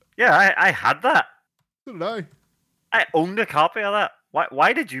 Yeah, I had that. So did I. I owned a copy of that.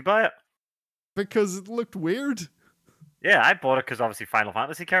 Why did you buy it? Because it looked weird. Yeah, I bought it because obviously Final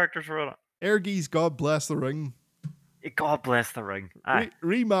Fantasy characters were on it. Ergies, God bless the ring. God bless the ring. Aye.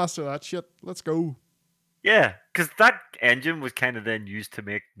 Remaster that shit. Let's go. Yeah, because that engine was kind of then used to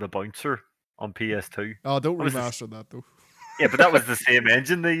make the bouncer on PS2. Oh, don't remaster that though. Yeah, but that was the same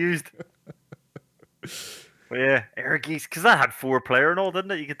engine they used. But yeah, Ergies, because that had 4-player and all,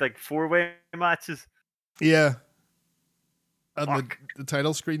 didn't it? You get like 4-way matches. Yeah. And the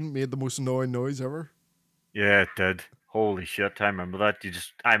title screen made the most annoying noise ever. Yeah, it did. Holy shit, I remember that.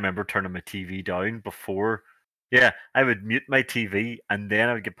 I remember turning my TV down before. Yeah, I would mute my TV and then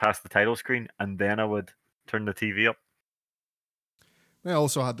I would get past the title screen and then I would turn the TV up. They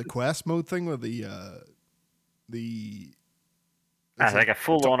also had the quest mode thing with the like a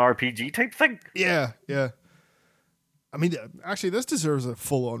full-on RPG type thing. Yeah. I mean, actually, this deserves a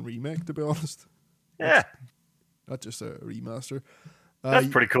full-on remake, to be honest. Yeah. Not just a remaster. That's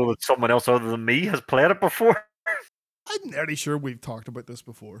pretty cool that someone else other than me has played it before. I'm nearly sure we've talked about this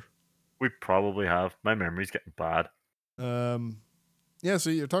before. We probably have. My memory's getting bad. Yeah, so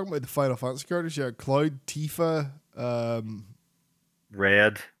you're talking about the Final Fantasy characters. You had Cloud, Tifa,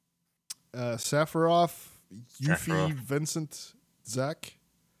 Red, Sephiroth, Yuffie, Vincent, Zack.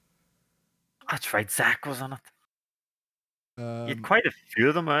 That's right, Zack was on it. You Um, had quite a few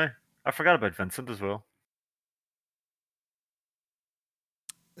of them, I forgot about Vincent as well.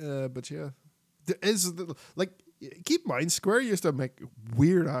 but yeah, there is like, keep in mind, Square used to make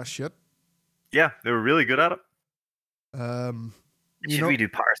weird ass shit. Yeah, they were really good at it. Should we do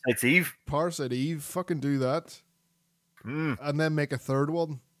Parasite's Eve? Parasite Eve, fucking do that, and then make a third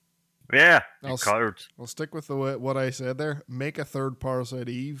one. Yeah, I'll stick with what I said there. Make a third Parasite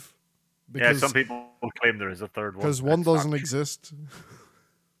Eve. Because, some people claim there is a third one. Because one doesn't exist.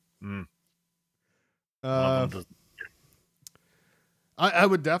 I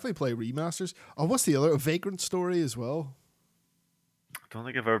would definitely play remasters. Oh, what's the other? A Vagrant Story as well. I don't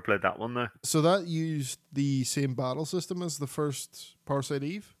think I've ever played that one, though. So that used the same battle system as the first Parasite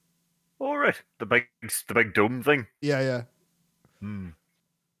Eve? All right. The big dome thing? Yeah.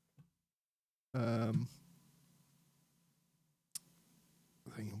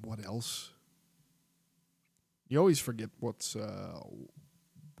 What else? You always forget what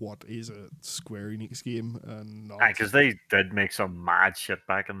is a Square Enix game and not. Because they did make some mad shit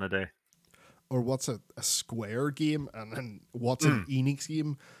back in the day. Or what's a Square game and then what's an Enix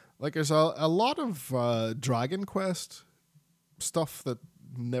game? Like there's a lot of Dragon Quest stuff that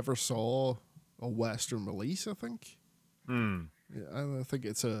never saw a Western release, I think. Yeah, I think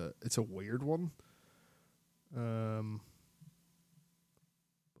it's a weird one.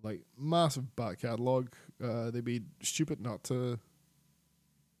 Like massive back catalog. They'd be stupid not to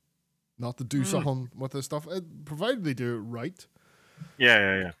do something with this stuff, provided they do it right.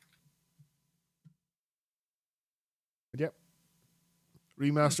 Yeah. Yep.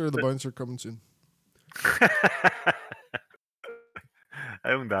 Remaster of the Bouncer coming soon.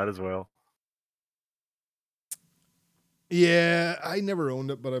 I own that as well. Yeah, I never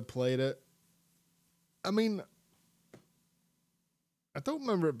owned it, but I played it. I mean, I don't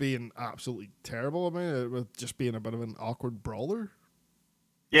remember it being absolutely terrible. I mean, it was just being a bit of an awkward brawler.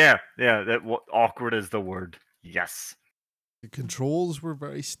 Yeah. Awkward is the word. Yes. The controls were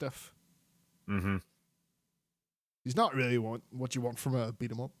very stiff. Mm-hmm. He's not really what you want from a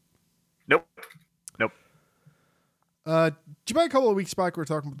beat 'em up. Nope. Do you remember a couple of weeks back we were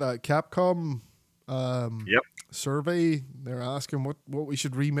talking about that Capcom Yep. survey? They're asking what we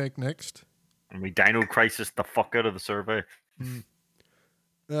should remake next. And we Dino Crisis the fuck out of the survey.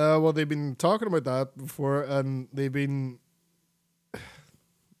 Well, they've been talking about that before, and they've been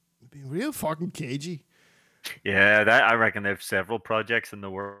real fucking cagey. Yeah, I reckon they have several projects in the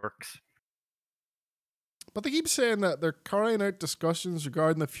works. But they keep saying that they're carrying out discussions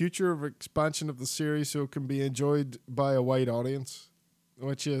regarding the future of expansion of the series so it can be enjoyed by a wide audience,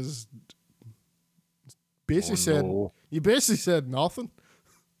 which is basically you basically said nothing.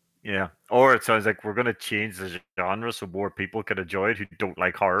 Yeah. Or it sounds like we're going to change the genre so more people can enjoy it who don't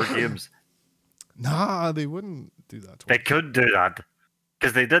like horror games. Nah, they wouldn't do that. They could do that.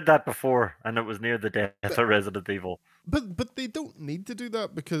 Because they did that before, and it was near the death of Resident Evil. But they don't need to do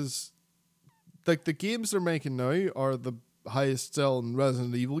that because, like, the games they're making now are the highest selling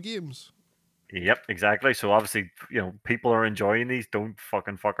Resident Evil games. Yep, exactly. So obviously, people are enjoying these. Don't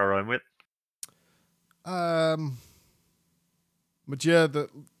fucking fuck around with. But yeah,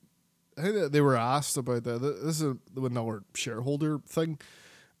 I think that they were asked about that. This is another shareholder thing.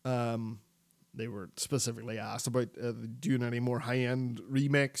 They were specifically asked about doing any more high-end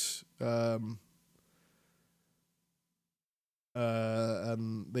remakes. And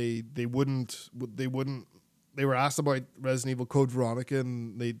they wouldn't. They were asked about Resident Evil Code Veronica,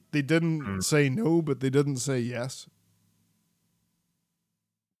 and they didn't say no, but they didn't say yes.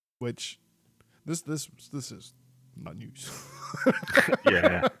 Which this is not news.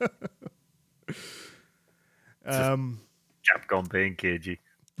 Yeah. Capcom being cagey.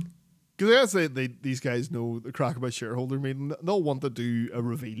 Because I guess these guys know the crack about shareholder meeting. They'll want to do a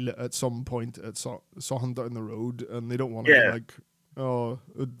reveal at some point at something down the road, and they don't want to be like, oh,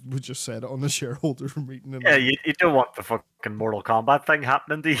 we just said it on the shareholder meeting. And you don't want the fucking Mortal Kombat thing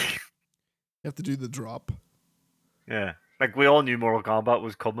happening to you. You have to do the drop. Yeah. Like, we all knew Mortal Kombat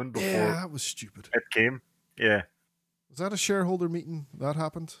was coming before. Yeah, that was stupid. It came. Yeah. Was that a shareholder meeting that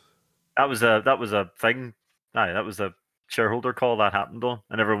happened? That was a thing. Aye, that was a shareholder call that happened on,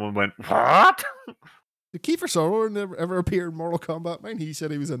 and everyone went, "What?" Did Kiefer Sutherland ever appear in Mortal Kombat? Man, he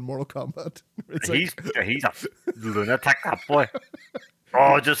said he was in Mortal Kombat. He's a lunatic, that boy.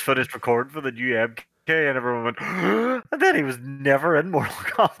 Oh, just finished recording for the new MK, and everyone went, and then he was never in Mortal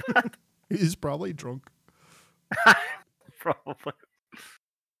Kombat. He's probably drunk. Probably.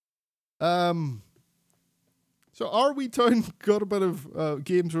 So Are We Town got a bit of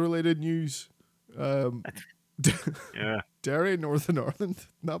games-related news. Yeah. Derry, Northern Ireland.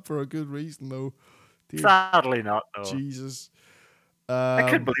 Not for a good reason, though. Dear Sadly not, though. Jesus. I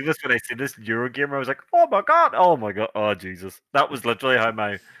couldn't believe this when I seen this Eurogamer. I was like, oh my god, oh Jesus. That was literally how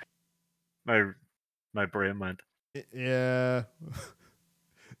my brain went. Yeah.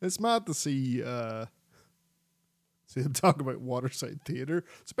 It's mad to see him talk about Waterside Theatre.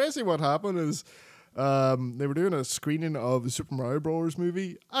 So basically what happened is they were doing a screening of the Super Mario Bros.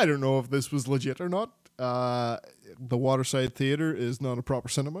 Movie. I don't know if this was legit or not. The Waterside Theatre is not a proper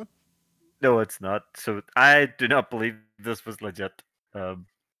cinema. No, it's not. So I do not believe this was legit.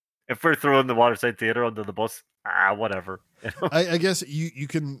 If we're throwing the Waterside Theatre under the bus, whatever. I guess you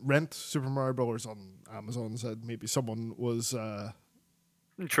can rent Super Mario Bros. On Amazon. Said maybe someone was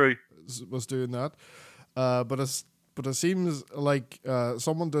true was doing that, but it seems like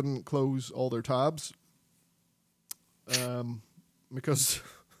someone didn't close all their tabs, because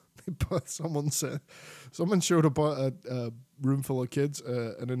someone showed up a room full of kids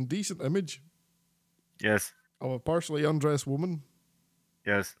an indecent image. Yes. Of a partially undressed woman.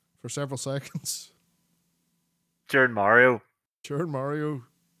 Yes. For several seconds. During Mario.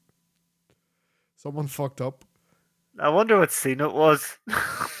 Someone fucked up. I wonder what scene it was.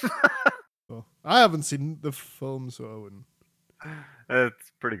 Well, I haven't seen the film, so I wouldn't.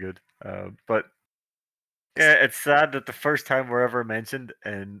 It's pretty good. But yeah, it's sad that the first time we're ever mentioned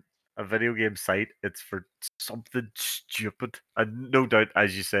in a video game site, it's for something stupid. And no doubt,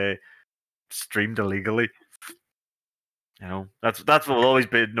 as you say, streamed illegally. That's what we'll always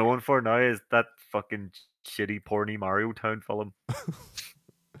be known for now, is that fucking shitty porny Mario Town film.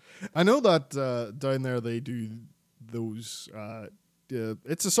 I know that down there they do those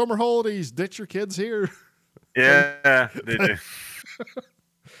it's the summer holidays, ditch your kids here. Yeah, they do.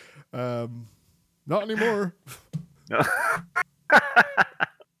 Not anymore. No.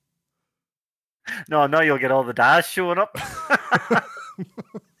 No, now you'll get all the dads showing up.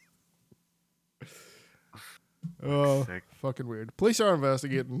 Oh, Sick. fucking weird. Police are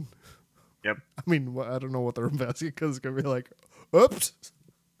investigating. Yep. I mean, I don't know what they're investigating because it's going to be like, oops.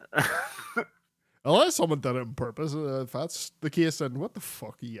 Unless someone did it on purpose. If that's the case, then what the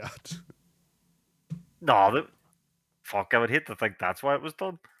fuck are you at? No, fuck, I would hate to think that's why it was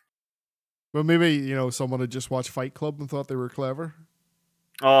done. Well, maybe, someone had just watched Fight Club and thought they were clever.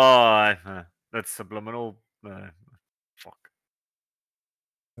 Oh, that's subliminal. Fuck.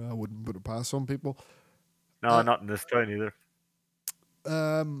 I wouldn't put it past some people. No, not in this town either.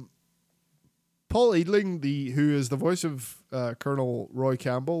 Paul Eadling, who is the voice of Colonel Roy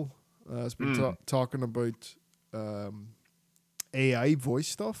Campbell, has been talking about AI voice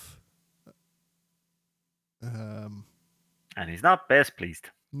stuff. And he's not best pleased.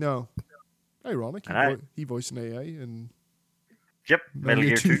 No. Ironic. He voiced an AI and yep, Metal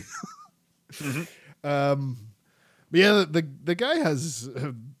Gear 2. But yeah, the guy is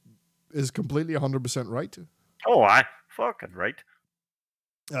completely 100% right. Oh, I fucking right.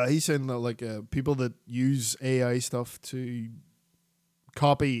 He's saying that people that use AI stuff to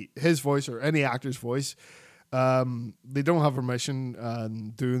copy his voice or any actor's voice, they don't have permission,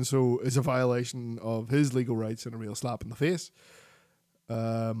 and doing so is a violation of his legal rights and a real slap in the face.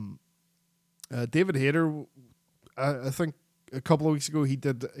 David Hayter, I think a couple of weeks ago, he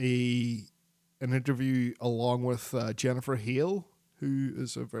did an interview along with Jennifer Hale, who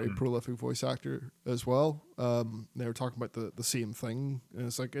is a very prolific voice actor as well. They were talking about the same thing, and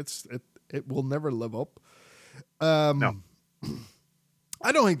it's like it will never live up. No.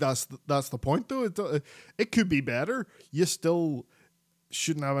 I don't think that's the point though. It could be better. You still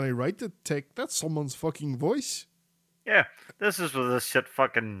shouldn't have any right to take that's someone's fucking voice. Yeah, this is what this shit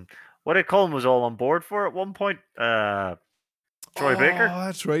fucking what did Colin was all on board for at one point. Troy Baker. Oh,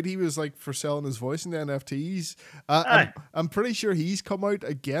 that's right. He was like for selling his voice in the NFTs. I'm pretty sure he's come out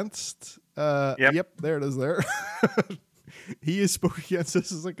against. Yep, there it is. There, he has spoke against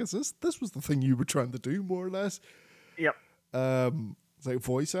this. Is like, this was the thing you were trying to do, more or less. Yep. It's like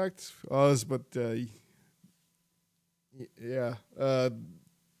voice act. But yeah.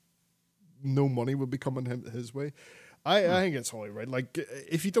 No money would be coming his way. I think it's only right. Like,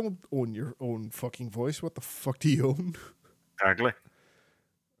 if you don't own your own fucking voice, what the fuck do you own? Exactly.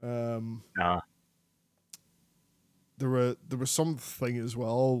 There was something as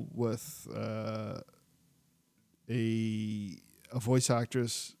well with a voice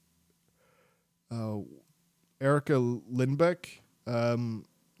actress, Erica Lindbeck.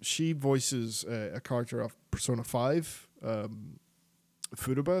 She voices a character of Persona 5,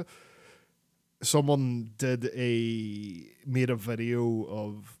 Futaba. Someone made a video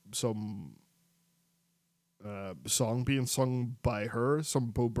of some song being sung by her, some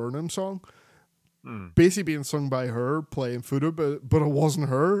Bo Burnham song, basically being sung by her playing Futaba, but it wasn't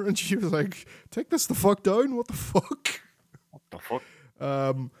her, and she was like, "Take this the fuck down! What the fuck? What the fuck?"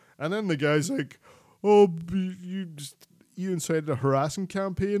 And then the guy's like, "Oh, you incited a harassing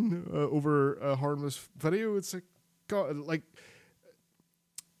campaign over a harmless video." It's like, God, like.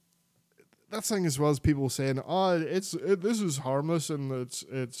 That thing as well as people saying, this is harmless and it's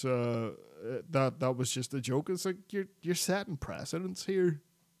that was just a joke. It's like you're setting precedents here.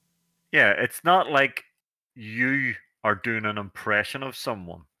 Yeah, it's not like you are doing an impression of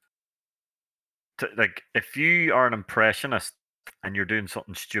someone. Like, if you are an impressionist and you're doing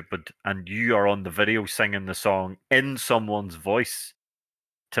something stupid and you are on the video singing the song in someone's voice,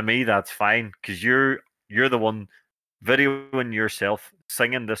 to me that's fine because you're the one videoing yourself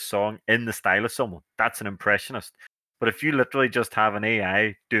singing this song in the style of someone. That's an impressionist. But if you literally just have an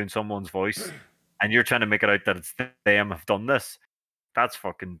AI doing someone's voice and you're trying to make it out that it's them have done this, that's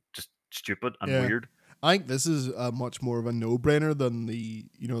fucking just stupid and weird. I think this is much more of a no-brainer than the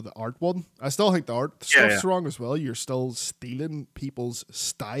art one. I still think the art stuff's wrong as well. You're still stealing people's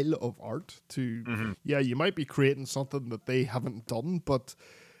style of art to you might be creating something that they haven't done, but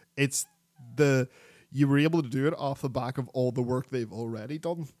it's you were able to do it off the back of all the work they've already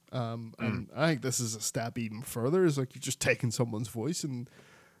done. And I think this is a step even further. Is like you're just taking someone's voice and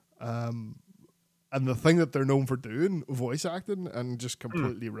the thing that they're known for doing, voice acting, and just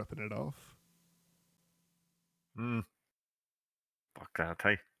completely ripping it off. Fuck that,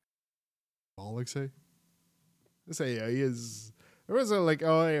 hey. Bollocks, hey. This AI is... There was like,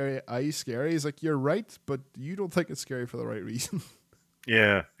 oh, AI is scary. It's like, you're right, but you don't think it's scary for the right reason.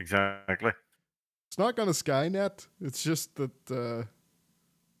 Yeah, exactly. It's not going to Skynet. It's just that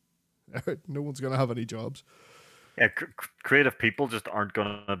no one's going to have any jobs. Yeah, creative people just aren't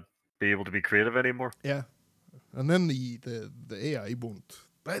going to be able to be creative anymore. Yeah. And then the AI won't.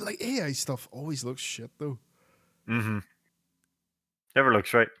 Like, AI stuff always looks shit, though. Never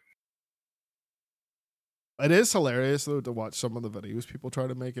looks right. It is hilarious though to watch some of the videos people try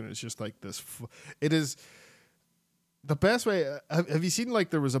to make, and it's just like this. It is the best way. Have you seen like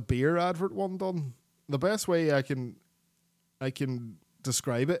there was a beer advert one done? The best way I can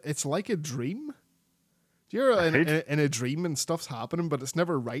describe it. It's like a dream. You're in a dream and stuff's happening, but it's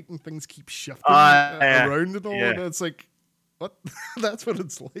never right, and things keep shifting around and all. Yeah. And it's like, what? That's what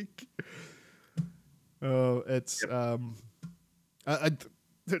it's like. It's I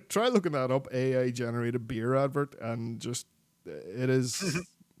try looking that up. AI generated beer advert, and just it is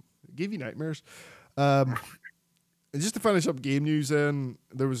give you nightmares. Just to finish up game news, then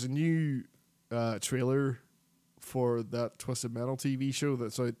there was a new trailer for that Twisted Metal TV show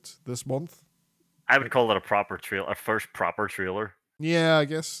that's out this month. I would call it a proper trailer, a first proper trailer. Yeah, I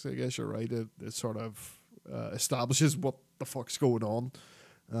guess you're right. It sort of establishes what the fuck's going on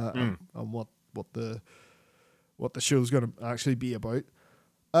and what the show's going to actually be about.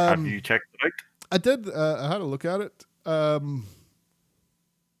 Have you checked it out? I did. I had a look at it.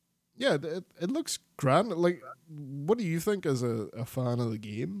 Yeah, it looks grand. Like, what do you think as a fan of the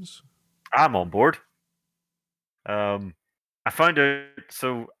games? I'm on board. I found out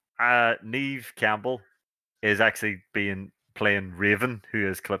so Neve Campbell is actually playing Raven, who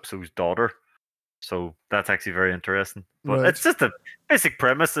is Calypso's daughter. So that's actually very interesting. But Right. it's just the basic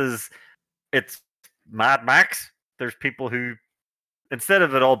premise is it's Mad Max. There's people who, instead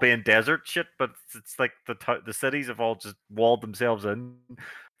of it all being desert shit, but it's like the cities have all just walled themselves in,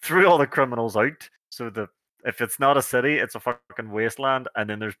 threw all the criminals out. So if it's not a city, it's a fucking wasteland. And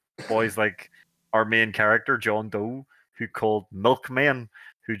then there's boys like our main character, John Doe, who called milkmen,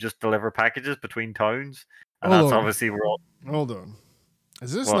 who just deliver packages between towns. And that's obviously where all... Hold on.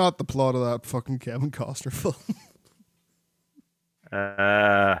 Is this not the plot of that fucking Kevin Costner film?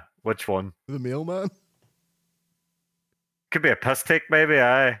 Which one? The Mailman? Could be a piss take, maybe,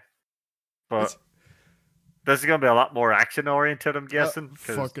 aye. But this is going to be a lot more action-oriented, I'm guessing.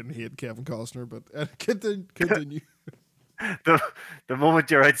 I fucking hate Kevin Costner, but continue. the moment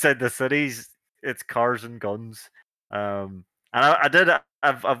you're outside the cities, it's cars and guns. And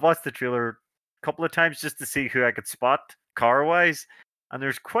I've watched the trailer a couple of times just to see who I could spot car-wise, and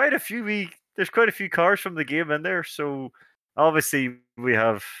there's quite a few cars from the game in there. So obviously we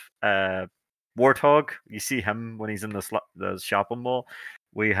have Warthog. You see him when he's in the shopping mall.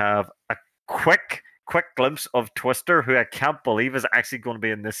 We have a quick glimpse of Twister, who I can't believe is actually going to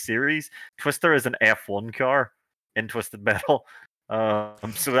be in this series. Twister is an F1 car in Twisted Metal.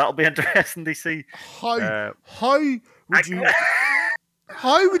 So that'll be interesting to see. How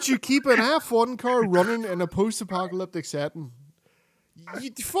would you keep an F1 car running in a post-apocalyptic setting?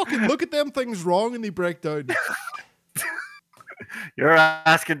 You fucking look at them things wrong and they break down. You're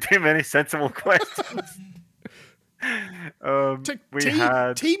asking too many sensible questions.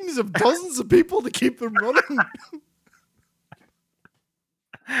 Teams of dozens of people to keep them running.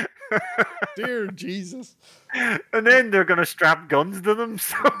 Dear Jesus. And then they're going to strap guns to them.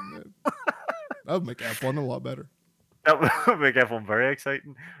 So that would make F1 a lot better. That would make F1 very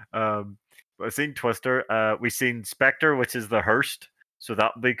exciting. But I've seen Twister. We've seen Spectre, which is the Hearst. So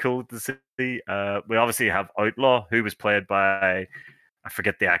that would be cool to see. We obviously have Outlaw, who was played by, I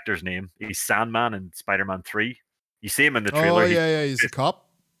forget the actor's name. He's Sandman in Spider-Man 3. You see him in the trailer. Oh, yeah, he's a cop.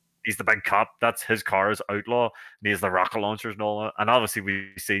 He's the big cop. That's his car is Outlaw. And he has the rocket launchers and all that. And obviously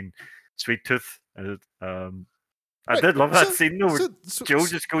we've seen Sweet Tooth. I did love that scene though, where Joe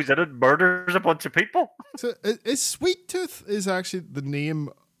just goes in and murders a bunch of people. So is Sweet Tooth is actually the name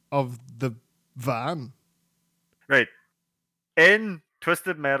of the van. Right. In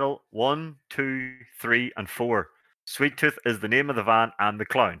Twisted Metal 1, 2, 3, and 4, Sweet Tooth is the name of the van and the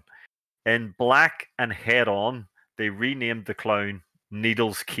clown. In Black and Head On, they renamed the clown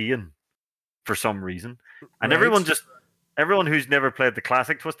Needles Kane for some reason. And everyone who's never played the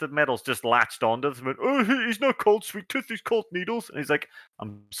classic Twisted Metals just latched onto this and went, oh, he's not called Sweet Tooth, he's called Needles. And he's like,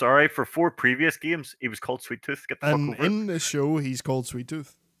 I'm sorry, for 4 previous games, he was called Sweet Tooth. Get the fuck over in the show, he's called Sweet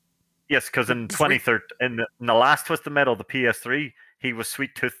Tooth. Yes, because in 2013, in the last Twisted Metal, the PS3, he was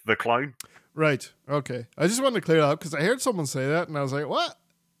Sweet Tooth the Clown. Right, okay. I just wanted to clear that up because I heard someone say that and I was like, what?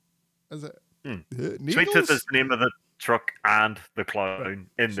 Is it Sweet Tooth is the name of the truck and the clown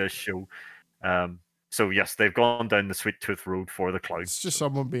in this show. So yes, they've gone down the Sweet Tooth road for the clown. It's just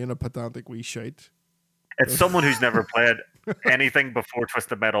someone being a pedantic wee shite. It's someone who's never played anything before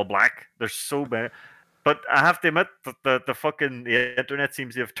Twisted Metal Black. There's so many. But I have to admit that the fucking the internet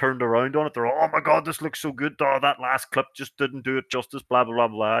seems to have turned around on it. They're all, oh my god, this looks so good. Oh, that last clip just didn't do it justice. Blah blah blah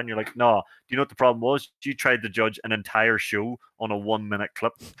blah. And you're like, no. Do you know what the problem was? You tried to judge an entire show on a 1 minute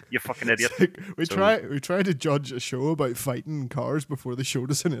clip. You fucking idiot. Like we try to judge a show about fighting in cars before they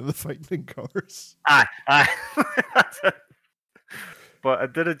showed us any of the fighting in cars. Aye. But I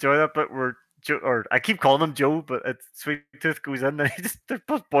did enjoy that bit where or I keep calling him Joe, but Sweet Tooth goes in and they're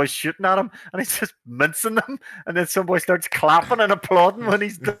both boys shooting at him and he's just mincing them, and then some boy starts clapping and applauding when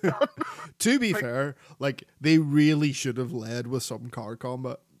he's done. To be fair, like they really should have led with some car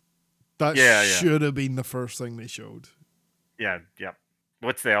combat. That should have been the first thing they showed. Yeah,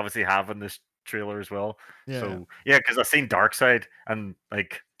 which they obviously have in this trailer as well. Yeah. So yeah, because I've seen Darkseid and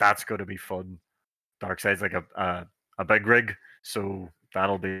like that's going to be fun. Darkseid's like a big rig, so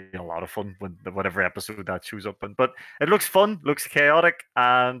that'll be a lot of fun when whatever episode that shows up in. But it looks fun, looks chaotic,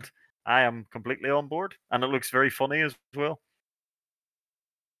 and I am completely on board. And it looks very funny as well.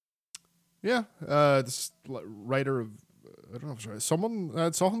 Yeah, this writer of I don't know if it's right. Someone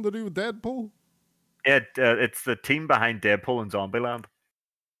had something to do with Deadpool. It's the team behind Deadpool and Zombieland.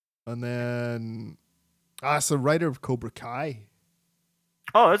 And then it's the writer of Cobra Kai.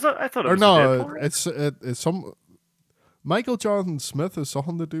 Oh, is it? I thought it was no, it's some Michael Jonathan Smith has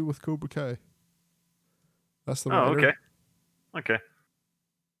something to do with Cobra Kai. That's the writer. Okay.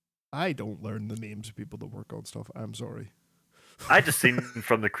 I don't learn the names of people that work on stuff. I'm sorry. I just seen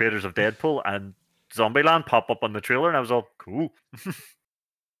from the creators of Deadpool and Zombieland pop up on the trailer, and I was all cool.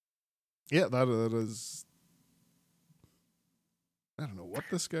 Yeah, that is. I don't know what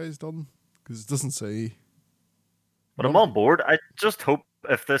this guy's done because it doesn't say. But I'm on board. I just hope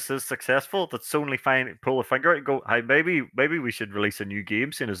if this is successful, that Sony pull a finger out and go, "Hey, maybe we should release a new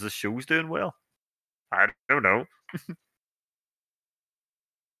game, seeing as this show's doing well." I don't know.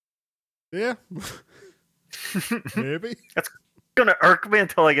 Yeah, maybe it's gonna irk me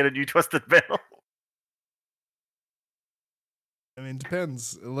until I get a new Twisted Metal. I mean,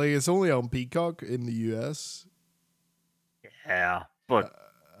 depends. Like, it's only on Peacock in the US. Yeah, but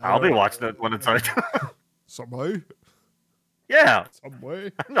I'll be watching it when it's out. Somehow. Yeah. Some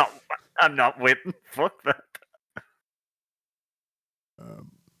way. I'm not waiting. Fuck that.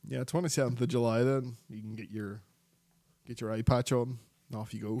 Yeah, 27th of July. Then you can get your eye patch on. And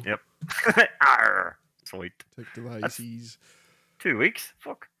off you go. Yep. Arr, sweet. Take to the high seas. 2 weeks.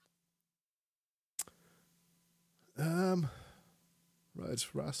 Fuck. Right,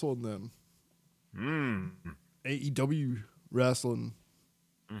 wrestling then. AEW wrestling.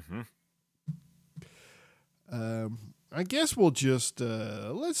 Mm-hmm. I guess we'll just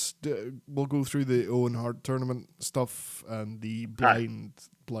we'll go through the Owen Hart tournament stuff and the blind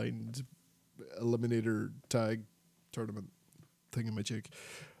eliminator tag tournament thingamajig.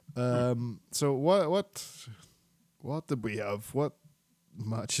 So what did we have? What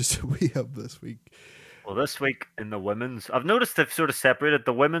matches did we have this week? Well, this week in the women's, I've noticed they've sort of separated.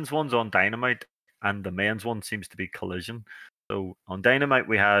 The women's one's on Dynamite, and the men's one seems to be Collision. So on Dynamite,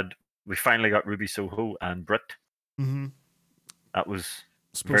 we finally got Ruby Soho and Britt. Mm-hmm. That was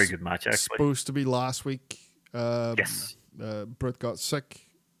a very good match, actually. Supposed to be last week. Yes. Britt got sick,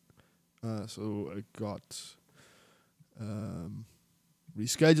 so it got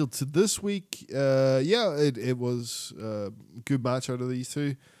rescheduled to this week. It was a good match out of these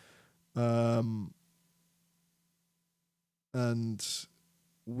two. And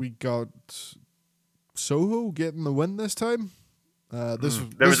we got Soho getting the win this time. There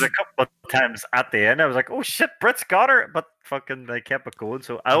was a couple of times at the end I was like, oh shit, Britt's got her, but fucking they kept it going.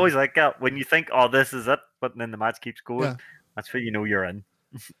 So I always like that when you think, oh, this is it, but then the match keeps going. Yeah. That's where you know you're in.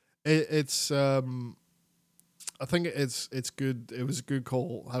 It's I think it's good. It was a good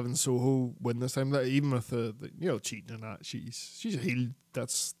call having Soho win this time. That even with the cheating and that, she's a heel.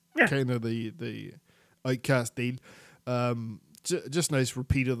 That's kind of the outcast deal. Just nice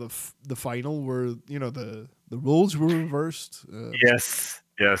repeat of the final where the roles were reversed. Yes,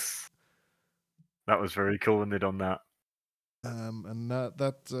 that was very cool when they done that. And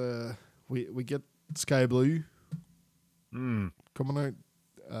that we get Sky Blue coming out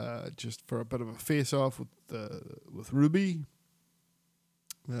just for a bit of a face off with Ruby,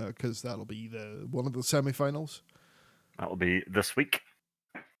 because that'll be one of the semifinals. That'll be this week.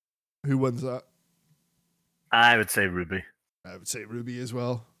 Who wins that? I would say Ruby. I would say Ruby as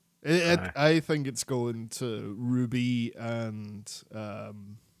well. I think it's going to Ruby and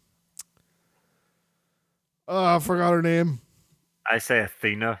I forgot her name. I say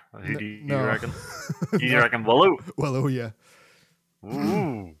Athena. Who do you reckon? You reckon Willow? Willow, yeah.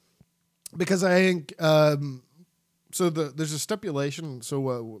 Ooh. Because I think so. There's a stipulation.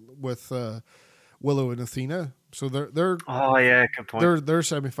 So with Willow and Athena. So they're Oh yeah, good point. they're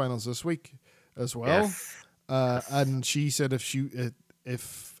semifinals this week as well. Yes. Yes. And she said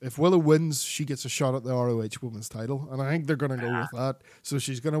if Willow wins, she gets a shot at the ROH Women's title, and I think they're going to go with that. So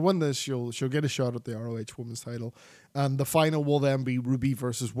she's going to win this. She'll get a shot at the ROH Women's title, and the final will then be Ruby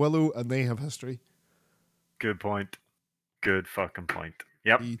versus Willow, and they have history. Good point. Good fucking point.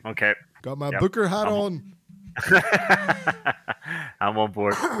 Yep. Okay. Got my Booker hat on. I'm on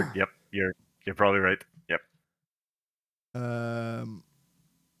board. Yep. You're probably right. Yep.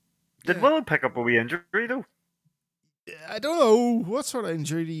 Did Willow pick up a wee injury though? I don't know what sort of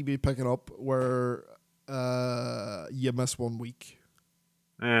injury do you be picking up where you miss 1 week.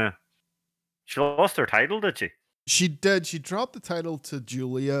 Yeah. She lost her title, did she? She did. She dropped the title to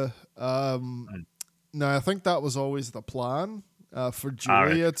Julia. Now I think that was always the plan for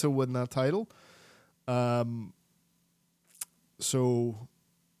Julia to win that title. So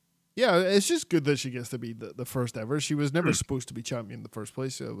yeah, it's just good that she gets to be the first ever. She was never supposed to be champion in the first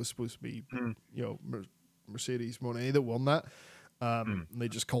place. It was supposed to be Mercedes Moné that won that. They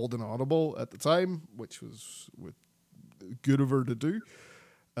just called an audible at the time, which was good of her to do.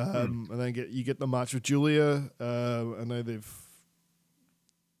 And then you get the match with Julia, and now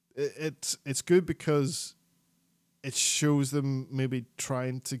it's good because it shows them maybe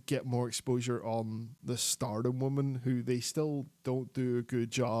trying to get more exposure on the Stardom woman, who they still don't do a good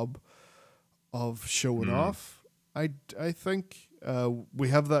job of showing off. I think we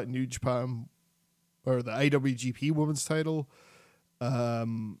have that New Japan or the IWGP Women's title. I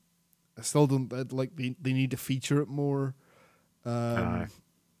still don't like. They need to feature it more.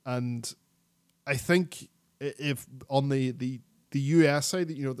 And I think if on the US side,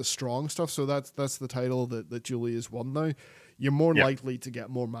 the strong stuff, so that's the title that Julia's won now, you're more likely to get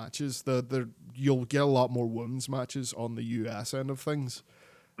more matches. You'll get a lot more women's matches on the US end of things.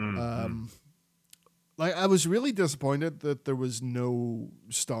 Like I was really disappointed that there was no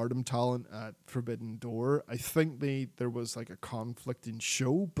Stardom talent at Forbidden Door. I think there was like a conflicting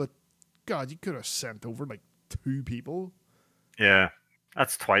show, but God, you could have sent over like 2 people. Yeah.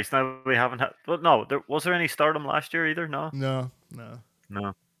 That's twice now we haven't had. But no, was there any Stardom last year either? No.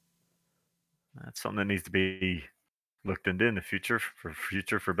 That's something that needs to be looked into in the future for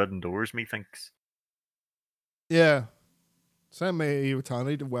future Forbidden Doors, methinks. Yeah. Send me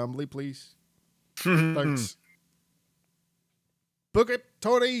Iwatani to Wembley, please. Thanks. Book it,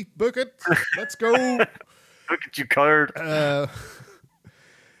 Tony. Book it. Let's go. Look at you, card. Yeah,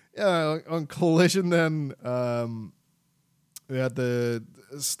 on Collision then. We had the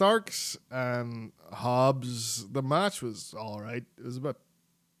Starks and Hobbs. The match was all right. It was a bit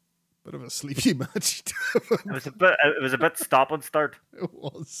of a sleepy match. It was a bit stop and start. It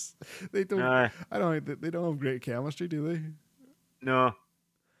was. They don't. I don't think they don't have great chemistry, do they? No.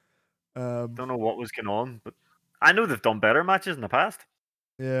 Don't know what was going on, but I know they've done better matches in the past.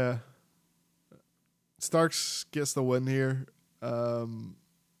 Yeah. Starks gets the win here.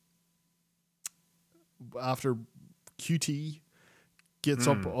 After QT gets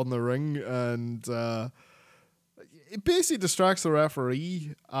up on the ring and it basically distracts the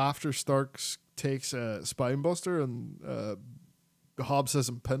referee after Starks takes a spine buster and Hobbs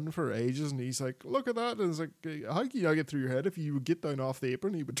hasn't pinned for ages and he's like, look at that, and it's like, how can you not get through your head? If you would get down off the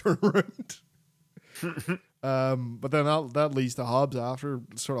apron he would turn around. But then that leads to Hobbs after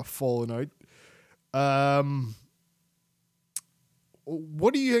sort of falling out.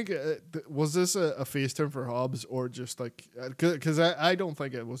 What do you think? Was this a face turn for Hobbs or just like... Because I don't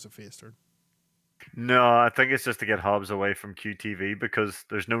think it was a face turn. No, I think it's just to get Hobbs away from QTV because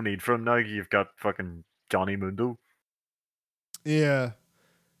there's no need for him now. You've got fucking Johnny Mundo. Yeah.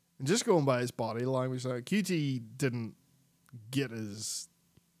 And just going by his body language, like QT didn't get his...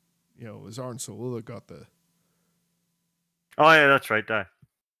 his Arn Solo that got the... Oh, yeah, that's right, Di.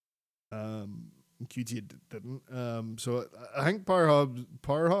 QT didn't. So I think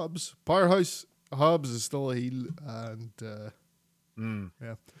Powerhouse Hobbs is still a heel, and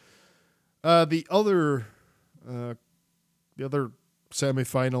yeah. The other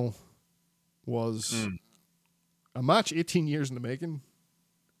semi-final was a match 18 years in the making.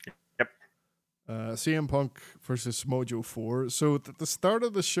 Yep. CM Punk versus Mojo 4. So at the start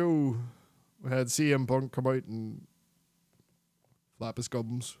of the show, we had CM Punk come out and flap his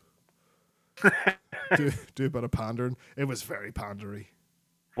gums. do a bit of pandering. It was very pandery.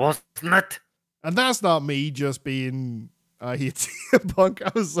 Wasn't it? And that's not me just being I hate CM Punk.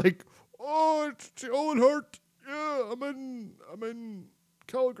 I was like, it hurt. Yeah, I'm in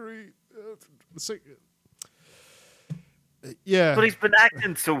Calgary. Yeah. But he's been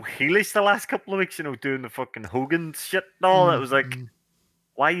acting so heelish the last couple of weeks, doing the fucking Hogan shit and all. It was like,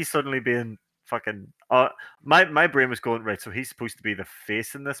 why are you suddenly being fucking my brain was going right. So he's supposed to be the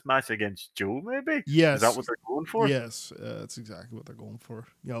face in this match against Joe. Maybe is that Yes, what they're going for? yes, that's exactly what they're going for.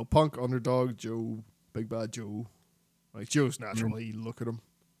 You know, Punk underdog, Joe, big bad Joe. Like Joe's natural. Look at him.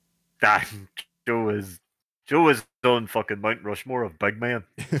 That Joe is on fucking Mount Rushmore of big men.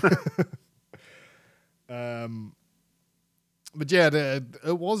 But yeah,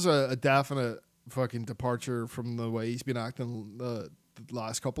 it was a definite fucking departure from the way he's been acting the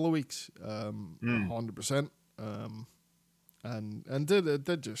last couple of weeks. 100%. And it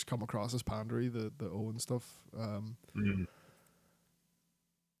did just come across as pandery, the Owen stuff.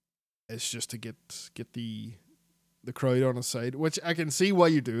 It's just to get the crowd on his side, which I can see why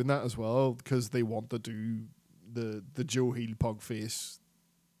you're doing that as well, because they want to do the Joe heel Punk face.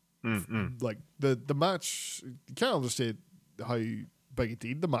 Like the match, you can't understand how big a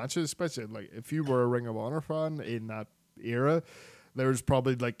deal the match is, especially like if you were a Ring of Honor fan in that era. There's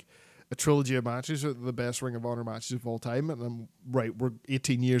probably like a trilogy of matches, the best Ring of Honor matches of all time, and then we're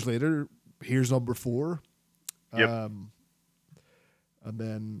 18 years later. Here's number 4. Yep. And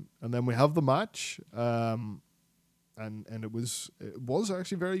then we have the match, and it was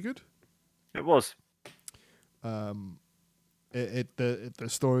actually very good. It was. The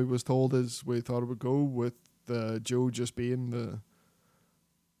story was told as we thought it would go, with Joe just being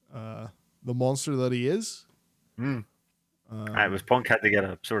the monster that he is. It was Punk had to get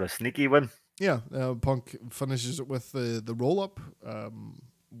a sort of sneaky win. Yeah, Punk finishes it with the roll up,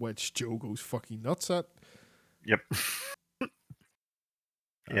 which Joe goes fucking nuts at. Yep.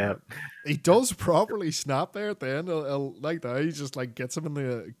 Yeah, he does properly snap there at the end. Like that, he just like gets him in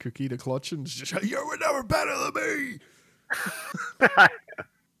the cookie to clutch and just you were never better than me.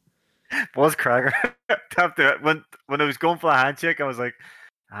 Was Cracker when I was going for the handshake, I was like,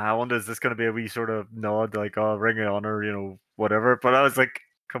 I wonder, is this going to be a wee sort of nod, like, oh, Ring of Honor, you know, whatever. But I was like,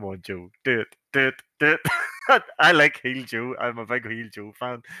 come on, Joe, do it. I like heel Joe. I'm a big heel Joe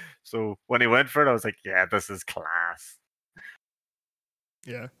fan. So when he went for it, I was like, yeah, this is class.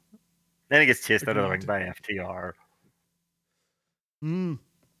 Yeah. Then he gets chased out of the ring by FTR.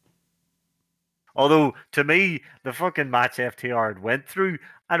 Although, to me, the fucking match FTR had went through,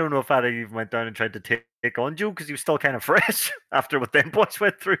 I don't know if I'd even went down and tried to take on Joe, because he was still kind of fresh after what them boys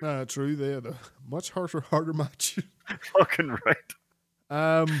went through. True, they had a much harder match. Fucking right.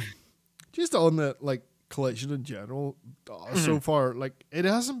 Just on that, like, Collision in general, so far, like, it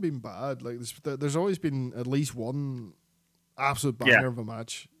hasn't been bad. Like, there's always been at least one absolute banger of a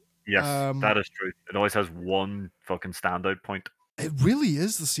match. Yes, that is true. It always has one fucking standout point. It really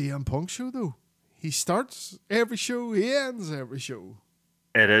is the CM Punk show, though. He starts every show, he ends every show.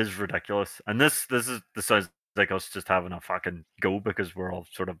 It is ridiculous, and this sounds like us just having a fucking go because we're all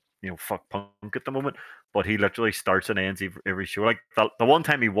sort of, you know, fuck Punk at the moment. But he literally starts and ends every show. Like the one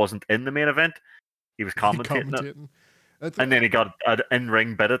time he wasn't in the main event, he was commentating it, and then he got an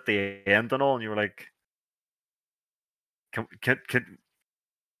in-ring bit at the end and all, and you were like, can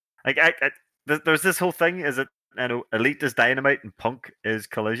like there's this whole thing. Is it, you know, Elite is Dynamite and Punk is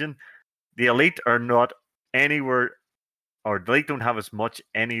Collision. The Elite are not anywhere, or the Elite don't have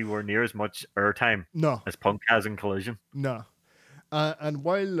anywhere near as much airtime as Punk has in Collision. No. And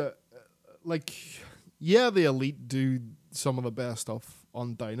while, like, yeah, the Elite do some of the best stuff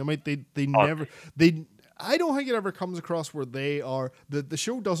on Dynamite, they never... I don't think it ever comes across where they are... The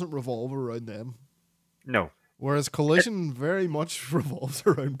show doesn't revolve around them. No. Whereas Collision very much revolves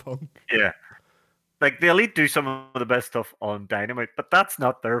around Punk. Yeah. Like, the Elite do some of the best stuff on Dynamite, but that's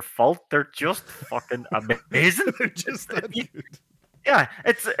not their fault. They're just fucking amazing. They're just that good. Yeah,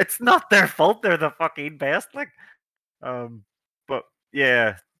 it's not their fault. They're the fucking best. Like, but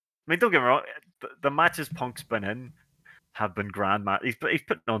yeah, I mean, don't get me wrong. The matches Punk's been in have been grand. He's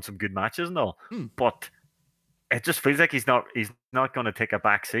putting on some good matches and all, but it just feels like he's not going to take a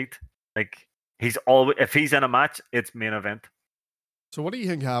back seat. Like, if he's in a match, it's main event. So what do you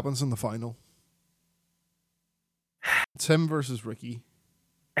think happens in the final? It's him versus Ricky.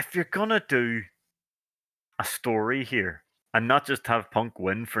 If you're gonna do a story here and not just have Punk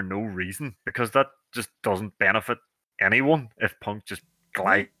win for no reason, because that just doesn't benefit anyone if Punk just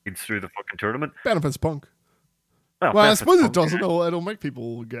glides through the fucking tournament. Benefits Punk. Well, I suppose Punk. It doesn't. It'll make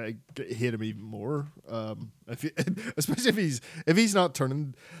people hate him even more. Especially if he's not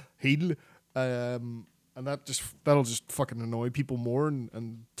turning heel, and that'll just fucking annoy people more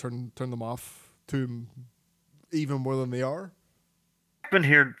and turn them off to him even more than they are. I've been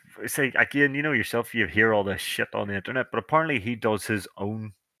hearing, say again, you know yourself, you hear all this shit on the internet, but apparently he does his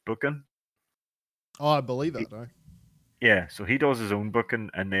own booking. Oh, I believe that now. Yeah, so he does his own booking,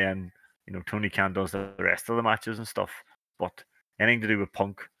 and then, you know, Tony Khan does the rest of the matches and stuff. But anything to do with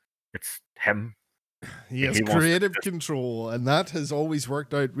Punk, It's him. He has creative control, and that has always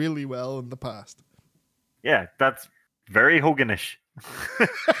worked out really well in the past. Yeah, that's very Hoganish.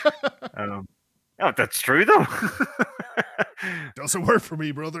 Oh, that's true though. Doesn't work for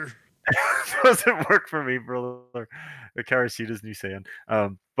me, brother. Doesn't work for me, brother. The Karashita's new saying.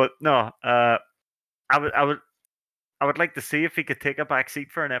 But no, I would like to see if he could take a back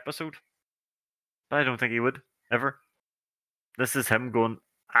seat for an episode. But I don't think he would ever. This is him going,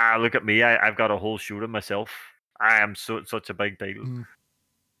 look at me, I've got a whole show to myself. I am such a big deal.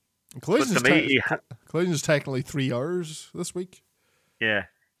 Collision's technically 3 hours this week. Yeah,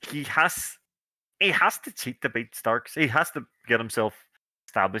 he has to cheat to beat Starks. He has to get himself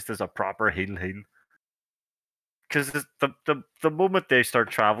established as a proper heel. Because the moment they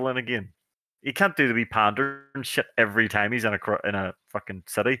start traveling again, he can't do the wee pander and shit every time he's in a fucking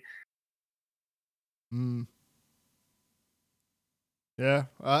city. Yeah,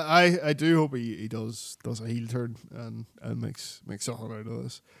 I do hope he does a heel turn and makes something out of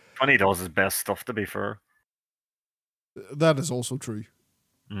this. And he does his best stuff, to be fair. That is also true.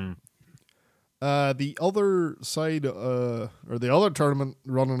 The other side, or the other tournament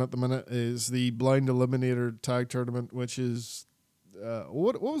running at the minute is the Blind Eliminator Tag Tournament, which is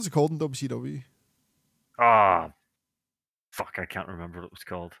what was it called in WCW? Fuck, I can't remember what it was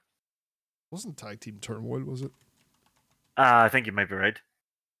called. It wasn't Tag Team Turmoil, was it? I think you might be right.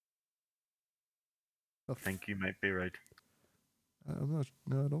 I think you might be right. I'm not.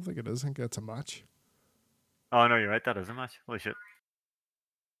 No, I don't think it is. I think that's a match. Oh no, you're right. That is a match. Holy shit.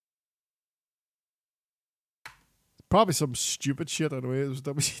 Probably some stupid shit anyway. It was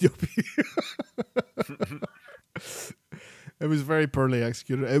WCW. It was very poorly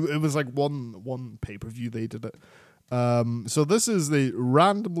executed. It was like one pay-per-view they did it. So this is the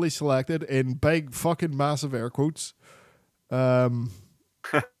randomly selected in big fucking massive air quotes. And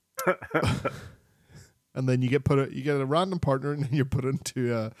then you get a random partner, and then you're put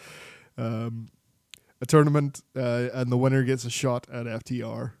into a tournament, and the winner gets a shot at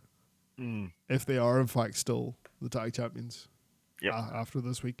FTR if they are in fact still the tag champions. After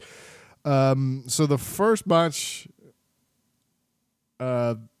this week. So the first match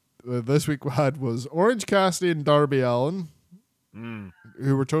this week we had was Orange Cassidy and Darby Allin,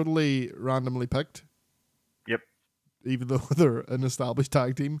 who were totally randomly picked. Yep. Even though they're an established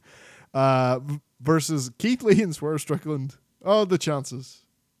tag team. Versus Keith Lee and Swerve Strickland. Oh, the chances.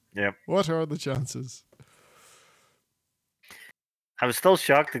 Yep. What are the chances? I was still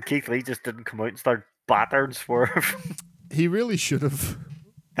shocked that Keith Lee just didn't come out and start battering Swerve. He really should have.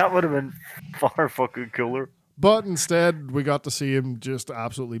 That would have been far fucking cooler. But instead, we got to see him just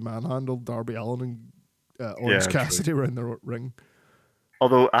absolutely manhandle Darby Allin and Orange Cassidy around the ring.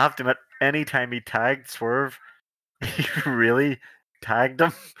 Although, I have to admit, anytime he tagged Swerve, he really tagged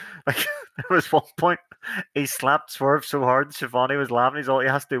him. Like, there was one point, he slapped Swerve so hard, Shivani was laughing. He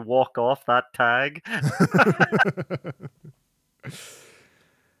has to walk off that tag.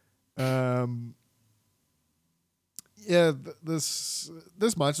 Yeah, this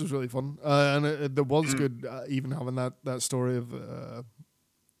match was really fun, and it was good. Even having that story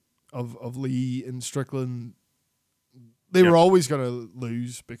of Lee and Strickland, they were always going to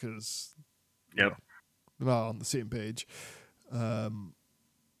lose because they're not on the same page. At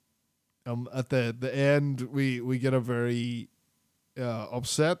the end, we get a very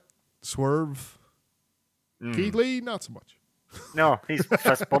upset Swerve. Keith Lee, not so much. No, he's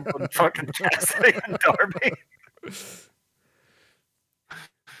fist bumping fucking Cassidy and Darby.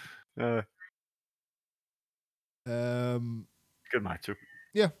 Good matchup.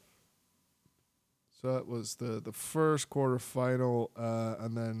 Yeah. So that was the first quarterfinal,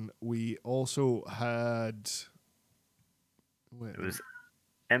 and then we also had. It was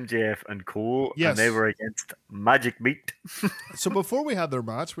MJF and Cole, yes. And they were against Magic Meat. So before we had their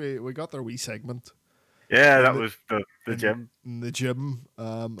match, we got their wee segment. Yeah, that was the gym. In the gym,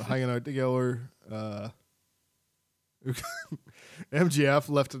 hanging out together. MJF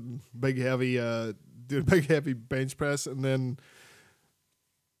lifting big heavy, doing big heavy bench press, and then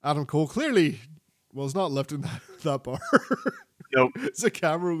Adam Cole clearly was not lifting that bar. Nope. The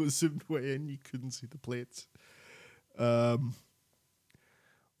camera was zoomed way in, you couldn't see the plates. Like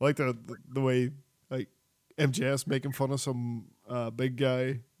the way like MJF's making fun of some big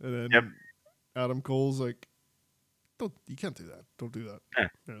guy, and then Adam Cole's like, you can't do that. Don't do that.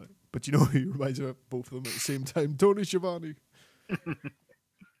 Yeah. But you know who he reminds me of? Both of them at the same time. Tony Schiavone.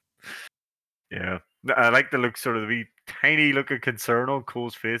 Yeah. I like the look, sort of the wee tiny look of concern on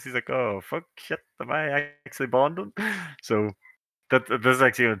Cole's face. He's like, oh, fuck, shit, am I actually bonding? So this is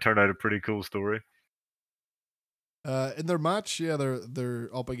actually going to turn out a pretty cool story. In their match, yeah, they're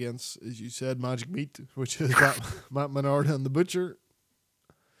up against, as you said, Magic Meat, which is Matt Menard and the Butcher.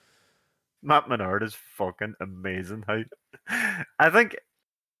 Matt Menard is fucking amazing. How I think,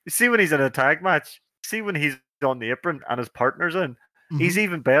 see when he's in a tag match, see when he's on the apron and his partner's in, he's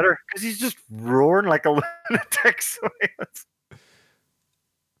even better because he's just roaring like a lunatic. So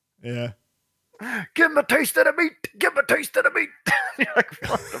yeah. Give him a taste of the meat. Give him a taste of the meat. You're like,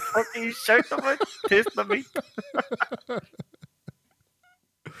 what the fuck are you shouting about? Taste the meat.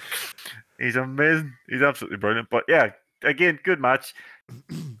 He's amazing. He's absolutely brilliant. But yeah, again, good match.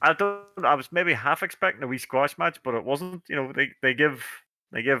 I was maybe half expecting a wee squash match, but it wasn't. You know, they give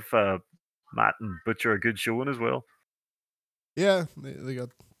Matt and Butcher a good showing as well. Yeah, they got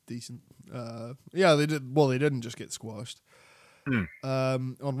decent. Yeah, they did. Well, they didn't just get squashed.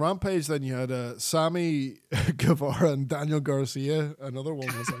 On Rampage, then you had Sammy Guevara and Daniel Garcia. Another one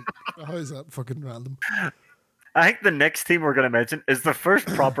was like, how is that fucking random? I think the next team we're going to mention is the first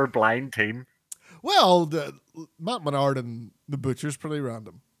proper blind team. Well, Matt Menard and the Butcher's pretty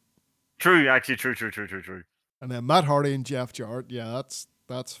random. True, actually, true. And then Matt Hardy and Jeff Jarrett. Yeah,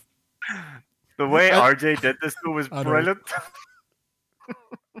 that's. The way RJ did this though was brilliant.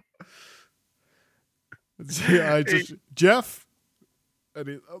 Jeff,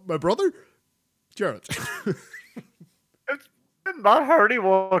 and my brother, Jarrett. Matt Hardy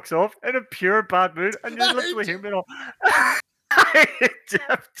walks off in a pure bad mood, and you look with him and all.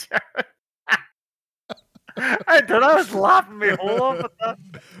 Jeff Jarrett. I don't know. I was laughing my whole off at that.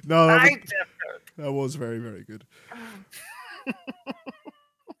 No, that was very, very good.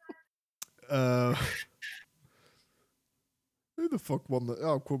 Who the fuck won that?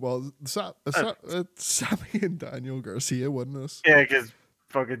 Oh, cool. Well, Sammy and Daniel Garcia won this. Yeah, because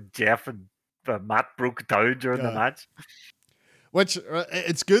fucking Jeff and Matt broke down during the match. Which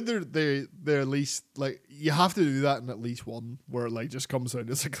it's good they're at least like you have to do that in at least one where it like just comes out.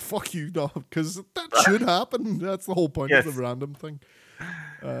 It's like fuck you, dog, because that should happen. That's the whole point of the random thing.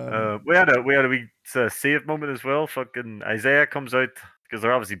 We had a wee save moment as well. Fucking Isaiah comes out because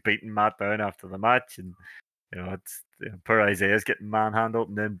they're obviously beating Matt down after the match, and you know it's poor Isaiah's getting manhandled,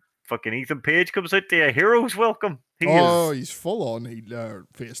 and then fucking Ethan Page comes out to a hero's welcome. He's full on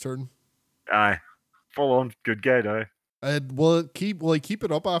face turn. Aye, full on good guy now. Will he keep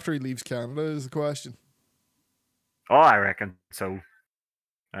it up after he leaves Canada is the question. Oh, I reckon so.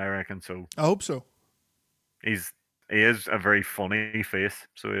 I hope so. He is a very funny face,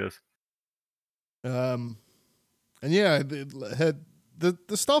 so he is. And yeah, the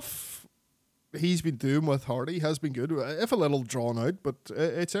stuff he's been doing with Hardy has been good, if a little drawn out, but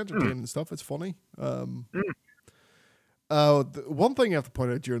it's entertaining stuff. It's funny. One thing I have to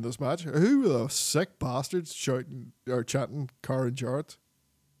point out during this match: who were the sick bastards shouting or chanting Karen Jarrett?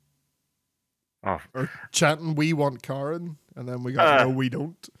 Oh, or chanting "We want Karen," and then we got "No, we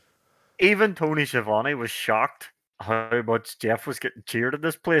don't." Even Tony Schiavone was shocked how much Jeff was getting cheered in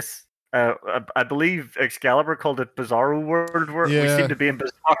this place. I believe Excalibur called it Bizarro World, where we seem to be in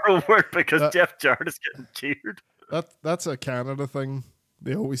Bizarro World because Jeff Jarrett is getting cheered. That's a Canada thing.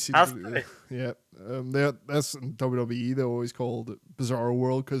 They always seem to do. Yeah. That's in WWE. They always called it Bizarro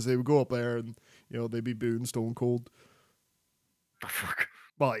World because they would go up there and they'd be booing Stone Cold. The fuck.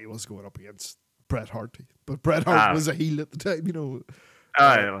 Well, he was going up against Bret Hart, but Bret Hart was a heel at the time.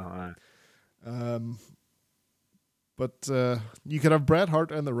 But you could have Bret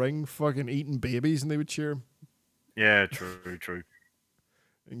Hart in the ring, fucking eating babies, and they would cheer him. Yeah, true.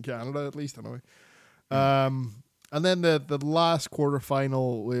 In Canada, at least, anyway. And then the last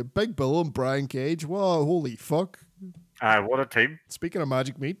quarterfinal, Big Bill and Brian Cage. Whoa, holy fuck. What a team. Speaking of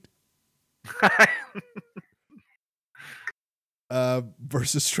Magic Meat.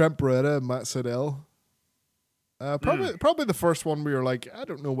 Versus Trent Beretta and Matt Sydal. Probably the first one we were like, I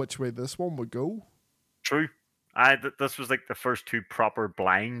don't know which way this one would go. True. This was like the first two proper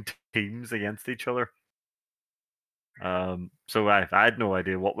blind teams against each other. So I had no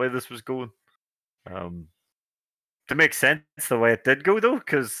idea what way this was going. To make sense the way it did go though,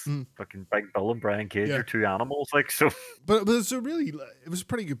 because fucking Big Bill and Brian Cage are two animals, like so. But it was it was a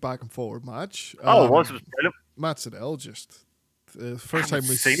pretty good back and forward match. It was brilliant. Matt Sydal just the first time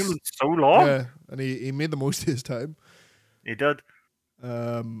we seen him in so long. Yeah, and he made the most of his time. He did.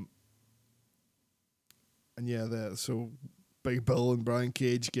 And yeah, so Big Bill and Brian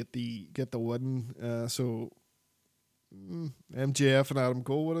Cage get the win. So MJF and Adam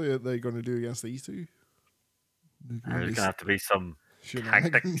Cole, what are they going to do against these two? There's going to have to be some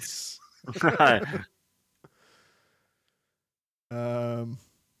shenanigans.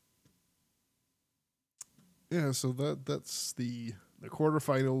 Yeah, so that's the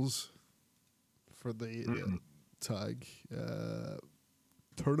quarterfinals for the tag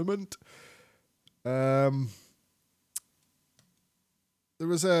tournament. There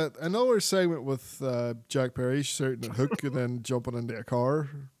was another segment with Jack Perry shooting a hook and then jumping into a car.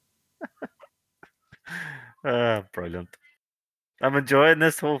 Brilliant. I'm enjoying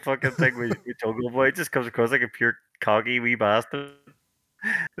this whole fucking thing with Jungle Boy. It just comes across like a pure coggy wee bastard.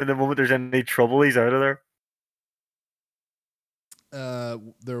 And the moment there's any trouble, he's out of there.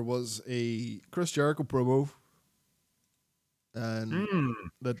 There was a Chris Jericho promo, and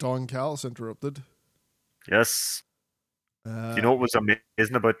the Don Callis interrupted. Yes. Do you know what was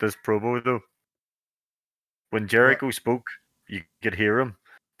amazing about this promo, though? When Jericho spoke, you could hear him.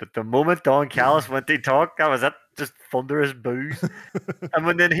 But the moment Don Callis went to talk, that was it. Just thunderous boos. And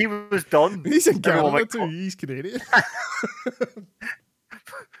when then he was done... He's in Canada too. He's Canadian.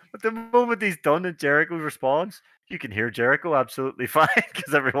 But the moment he's done and Jericho responds, you can hear Jericho absolutely fine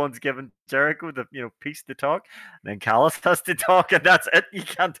because everyone's giving Jericho the piece to talk. And then Callis has to talk, and that's it. You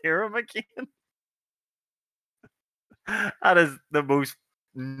can't hear him again. That is the most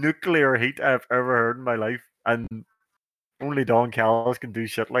nuclear heat I've ever heard in my life, and only Don Callis can do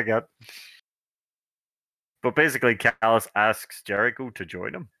shit like that. But basically, Callis asks Jericho to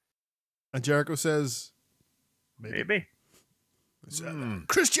join him, and Jericho says, "Maybe."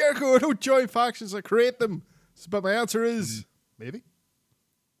 Chris Jericho, I don't join factions, I create them. But my answer is maybe.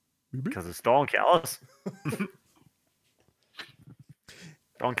 Because it's Don Callis.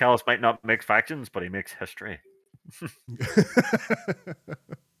 Don Callis might not make factions, but he makes history.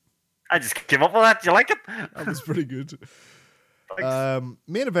 I just came up with that. Do you like it? That was pretty good.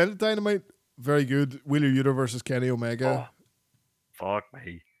 Main event at Dynamite, very good. Wheeler Yuta versus Kenny Omega. Oh, fuck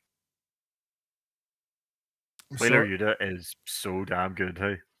me. Wheeler Yuta is so damn good,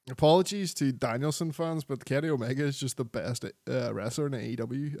 hey. Apologies to Danielson fans, but Kenny Omega is just the best wrestler in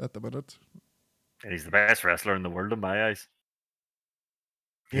AEW at the minute. He's the best wrestler in the world in my eyes.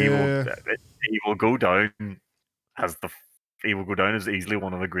 He will go down as easily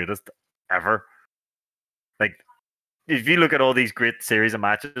one of the greatest ever. Like, if you look at all these great series of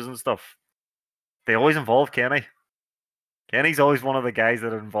matches and stuff, they always involve Kenny. Kenny's always one of the guys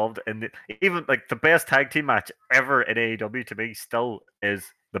that are involved in even like the best tag team match ever in AEW to me still is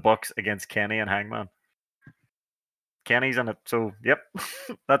the Bucks against Kenny and Hangman. Kenny's in it, so yep,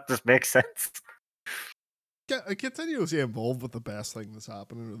 that just makes sense. I continuously involved with the best thing that's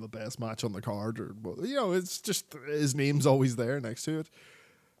happening or the best match on the card, or it's just his name's always there next to it.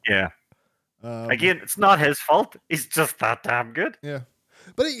 Yeah. Again, it's not his fault. He's just that damn good. Yeah,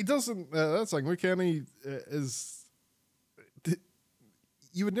 but he doesn't. That's like Kenny is.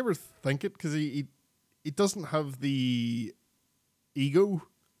 You would never think it because he doesn't have the ego.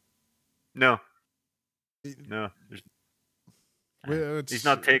 No. He's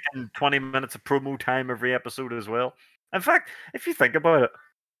not taking 20 minutes of promo time every episode as well. In fact, if you think about it,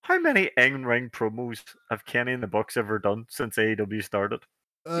 how many in-ring promos have Kenny and the Bucks ever done since AEW started?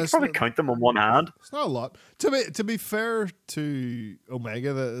 You can probably count them on one hand. It's not a lot. To be fair to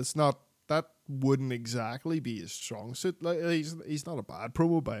Omega, that wouldn't exactly be his strong suit. Like he's not a bad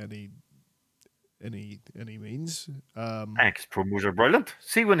promo by any means. His promos are brilliant.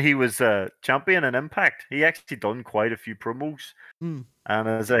 See, when he was champion in Impact, he actually done quite a few promos. And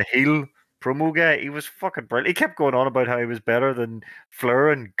as a heel promo guy, he was fucking brilliant. He kept going on about how he was better than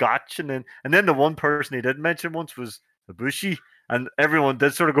Flair and Gotch, and then the one person he did mention once was Ibushi, and everyone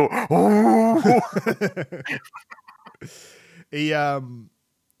did sort of go, "Oh."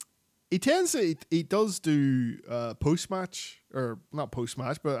 He does do post-match, or not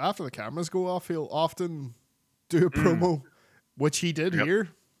post-match, but after the cameras go off, he'll often do a promo, which he did here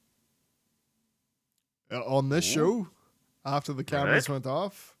on this show after the cameras went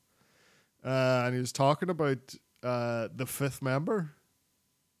off. And he was talking about the fifth member.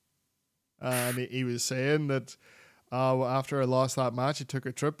 And he was saying that after I lost that match, I took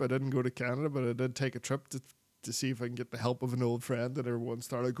a trip. I didn't go to Canada, but I did take a trip to see if I can get the help of an old friend, and everyone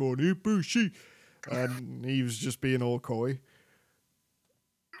started going, Ibushi, and he was just being all coy.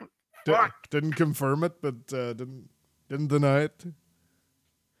 Didn't confirm it, but didn't deny it.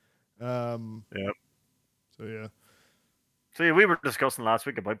 Yep. So yeah. So yeah, we were discussing last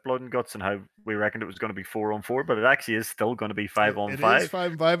week about Blood and Guts and how we reckoned it was going to be 4-on-4, but it actually is still going to be 5-on-5. It is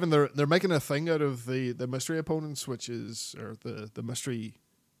 5-on-5, and they're making a thing out of the mystery opponents, or the mystery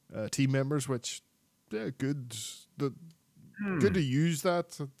team members, which. Yeah, good. Good to use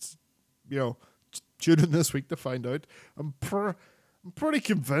that. It's, tune in this week to find out. I'm pretty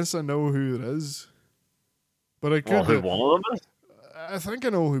convinced I know who it is, but I could. Who one of them is? I think I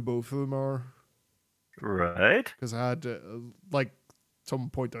know who both of them are. Right. Because I had someone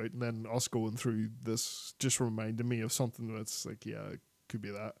point out, and then us going through this just reminded me of something that's like, yeah, it could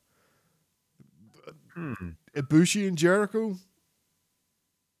be that. Ibushi and Jericho,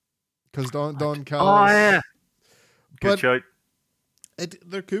 because Don Callis. Oh yeah, good But shout.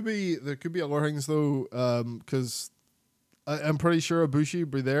 there could be other things though, because I'm pretty sure Ibushi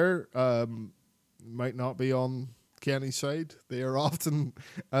will be there. Might not be on Kenny's side. They are often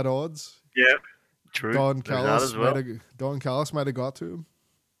at odds. Yeah, true. Don Callis well. might have got to him.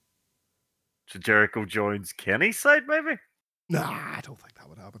 So Jericho joins Kenny's side, maybe. Nah, I don't think that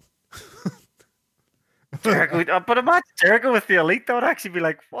would happen. Jericho, but imagine Jericho with the Elite. That would actually be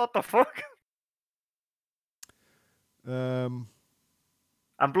like, what the fuck? Um,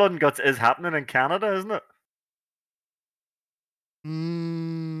 And Blood and Guts is happening in Canada, isn't it?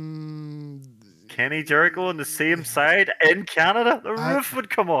 Kenny Jericho on the same side in Canada, the roof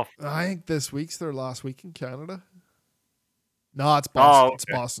would come off. I think this week's their last week in Canada. No, it's Boston. Oh, okay. It's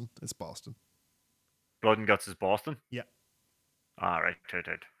Boston. It's Boston. Blood and Guts is Boston? Yeah. All right.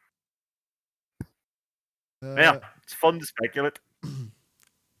 Yeah, it's fun to speculate.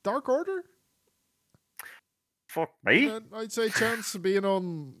 Dark Order? Fuck me. I'd say chance of being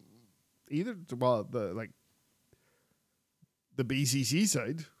on either, well, the BCC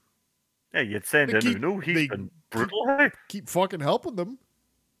side. Yeah, you'd send in Uno. He's been brutal. Keep fucking helping them.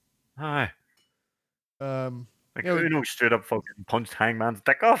 Aye. Like Uno straight up fucking punched Hangman's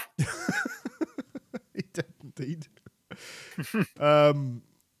dick off. He did indeed.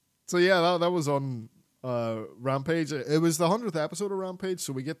 So yeah, that was on Rampage. It was the 100th episode of Rampage,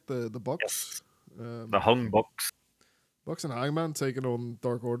 so we get the Bucks. Yes. The Hung Bucks. Bucks and Hangman taking on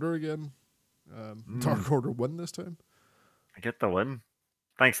Dark Order again. Dark Order win this time. I get the win.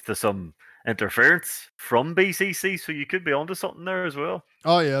 Thanks to some interference from BCC, so you could be onto something there as well.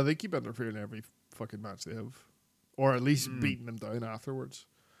 Oh yeah, they keep interfering every fucking match they have. Or at least beating them down afterwards.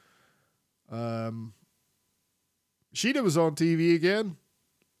 Sheeta was on TV again.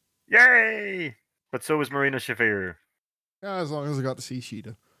 Yay! But so was Marina Shafir. Yeah, as long as I got to see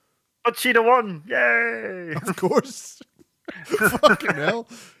Sheeta. But Sheeta won! Yay! Of course. Fucking hell.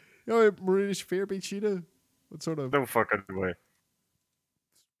 You know, Marina Shafir beat Sheeta. What sort of... No fucking way.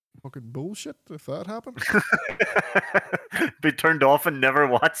 Fucking bullshit if that happened. Be turned off and never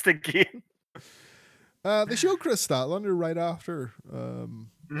watched again. They showed Chris Statlander right after. You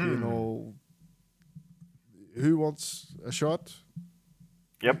know, who wants a shot?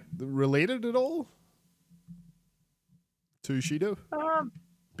 Yep. Related at all to Sheeta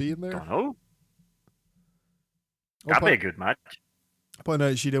being there? Don't know. That'd be a good match. Point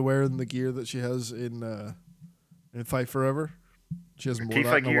out Sheeta wearing the gear that she has in Fight Forever. She hasn't worn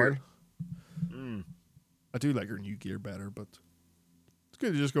that in a while. I do like her new gear better, but it's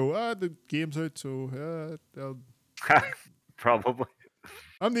good to just go, the game's out, so probably.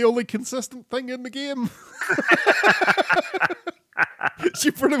 I'm the only consistent thing in the game.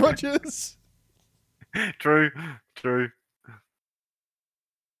 She pretty much is. True.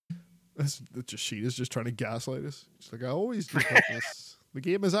 It's just Sheeta's just trying to gaslight us. She's like, I always do this. The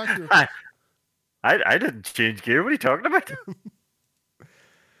game is accurate. I didn't change gear. What are you talking about?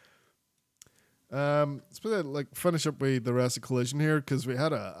 Let's finish up with the rest of Collision here because we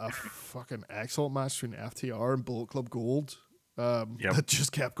had a fucking excellent match between FTR and Bullet Club Gold. That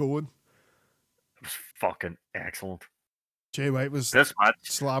just kept going. It was fucking excellent. Jay White was this match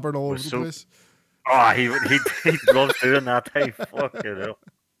slobbering all over the place. Oh, he loves doing that. Hey, fucking hell.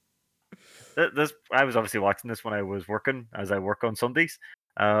 This I was obviously watching this when I was working, as I work on Sundays.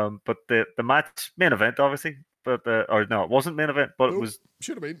 But the match main event, obviously, but it wasn't main event, but it was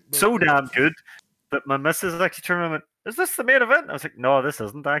should have been so damn good that my missus actually turned around and went, "Is this the main event?" I was like, "No, this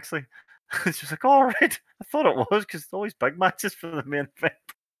isn't actually." She was like, "All right, I thought it was because it's always big matches for the main event."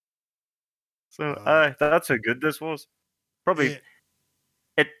 So that's how good this was. Probably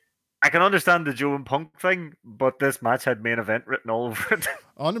I can understand the Joe and Punk thing, but this match had main event written all over it.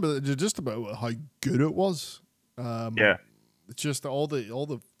 Just about how good it was. Yeah. It's just all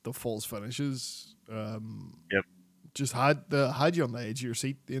the false finishes. Yep. Just had you on the edge of your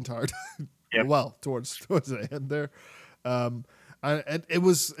seat the entire time. Yep. Well, towards the end there. And it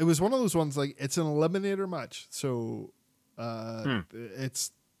was one of those ones like it's an eliminator match. So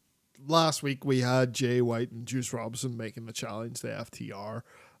it's last week we had Jay White and Juice Robinson making the challenge to FTR.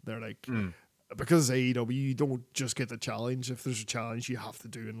 They're like, because AEW, you don't just get the challenge. If there's a challenge, you have to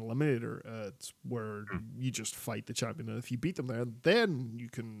do an eliminator. It's where you just fight the champion, and if you beat them there, then you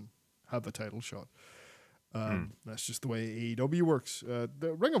can have a title shot. That's just the way AEW works.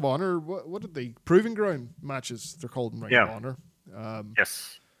 The Ring of Honor, what did they? Proving Ground matches, they're called in Ring of Honor.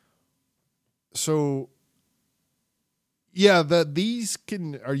 Yes. So Yeah, these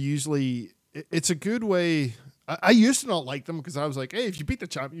are usually, it's a good way. I used to not like them because I was like, hey, if you beat the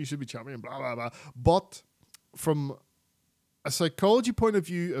champion, you should be champion, blah, blah, blah. But from a psychology point of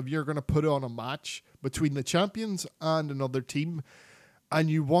view, if you're going to put on a match between the champions and another team, and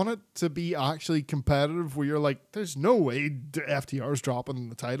you want it to be actually competitive, where you're like, there's no way FTR's dropping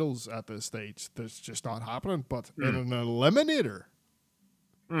the titles at this stage. That's just not happening. But in an eliminator,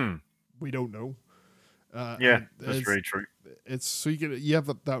 we don't know. Yeah, that's very true. It's so you have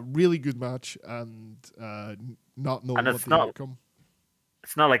that really good match and not knowing And what the outcome.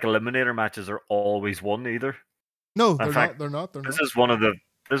 It's not like eliminator matches are always won either. No, they're not. This is one of the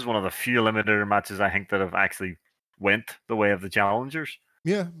few eliminator matches I think that have actually went the way of the challengers.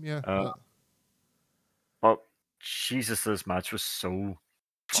 Yeah. But Jesus, this match was so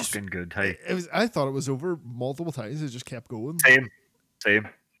fucking good. Hey, I thought it was over multiple times. It just kept going. Same.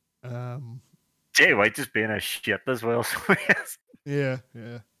 Jay White just being a shit as well. So yes. Yeah.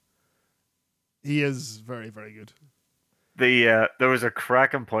 He is very, very good. There was a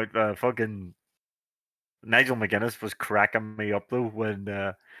cracking point. Fucking Nigel McGuinness was cracking me up though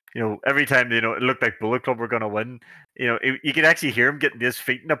when every time it looked like Bullet Club were gonna win. You could actually hear him getting his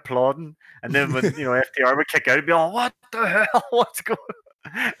feet and applauding, and then when FTR would kick out, he'd be all, "What the hell? What's going?"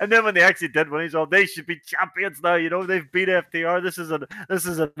 And then when they actually did win, he's all, "They should be champions now. They've beat FTR. This is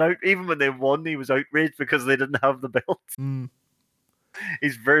an out." Even when they won, he was outraged because they didn't have the belt.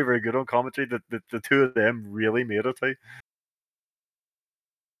 He's very, very good on commentary. The two of them really made it.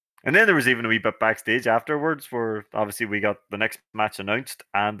 And then there was even a wee bit backstage afterwards where obviously we got the next match announced,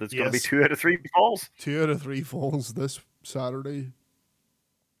 and it's going to be 2 out of 3 falls. 2 out of 3 falls this Saturday.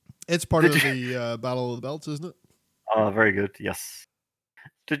 It's part of the Battle of the Belts, isn't it? Oh, very good. Yes.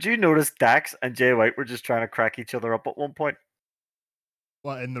 Did you notice Dax and Jay White were just trying to crack each other up at one point?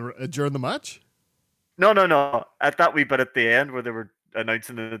 What, during the match? No. At that wee bit at the end where they were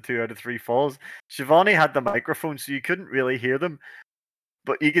announcing the 2 out of 3 falls, Shivani had the microphone, so you couldn't really hear them.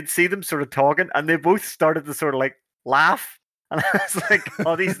 But you could see them sort of talking, and they both started to sort of like laugh. And I was like,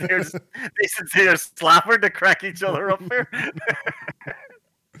 "Oh, they're slapping to crack each other up here."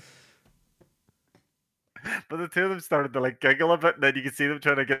 But the two of them started to like giggle a bit, and then you could see them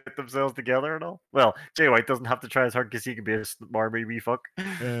trying to get themselves together and all. Well, Jay White doesn't have to try as hard because he can be a smarmy wee fuck.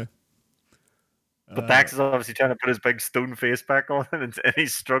 Yeah. But Dax is obviously trying to put his big stone face back on, and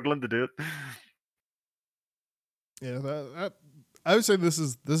he's struggling to do it. Yeah, that I would say this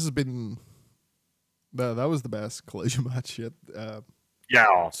has been that was the best collision match yet. Yeah,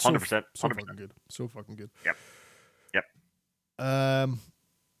 100%. So fucking good. So fucking good. Yep. And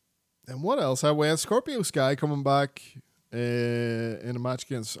what else? We had Scorpio Sky coming back in a match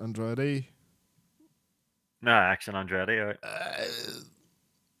against Andrade. No, action Andrade. Right.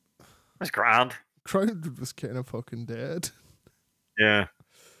 That's grand. Crowd was kind of fucking dead. Yeah.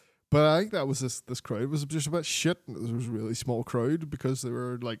 But I think that was this crowd was just a bit shit. It was a really small crowd because they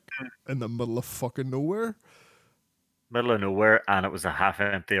were like in the middle of fucking nowhere. Middle of nowhere, and it was a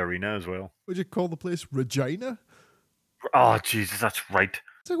half-empty arena as well. Would you call the place Regina? Oh, Jesus, that's right.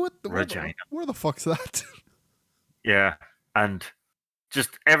 It's like, what? Regina. Where the fuck's that? Yeah, and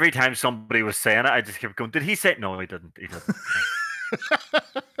just every time somebody was saying it, I just kept going, did he say it? No, he didn't. He didn't.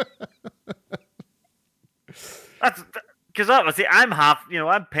 That's... Because obviously I'm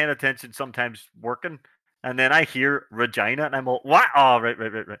I'm paying attention sometimes working, and then I hear Regina, and I'm all, what? Oh, right.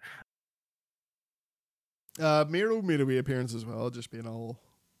 Miro made a wee appearance as well, just being all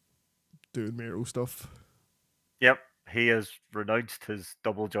doing Miro stuff. Yep, he has renounced his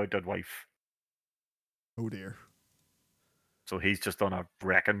double-jointed wife. Oh dear. So he's just on a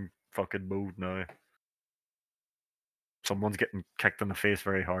wrecking fucking mode now. Someone's getting kicked in the face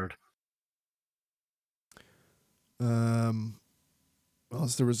very hard. Well,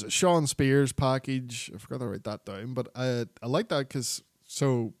 there was a Sean Spears package. I forgot to write that down, but I like that because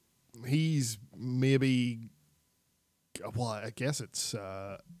he's maybe, well, I guess it's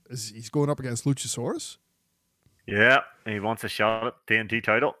he's going up against Luchasaurus. Yeah, he wants a shot at the TNT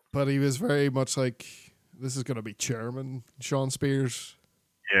title. But he was very much like, this is going to be chairman Sean Spears.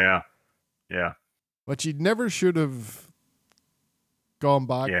 Yeah. But you never should have gone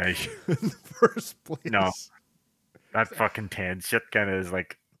back in the first place. No. That fucking 10 shit kind of is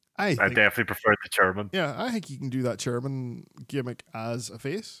like, I think, definitely prefer the chairman. Yeah, I think you can do that chairman gimmick as a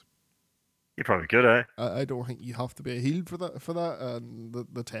face. You probably could, eh? I don't think you have to be a heel for that. And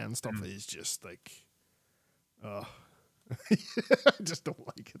the 10 stuff is just like, I just don't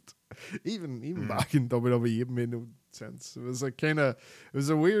like it. Even back in WWE, it made no sense. It was like it was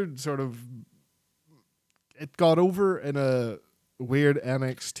a weird sort of, it got over in a weird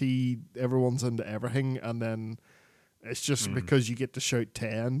NXT, everyone's into everything, and then It's just because you get to shout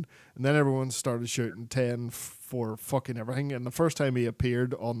 10, and then everyone started shouting 10 for fucking everything. And the first time he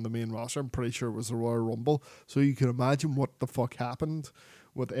appeared on the main roster, I'm pretty sure it was the Royal Rumble. So you can imagine what the fuck happened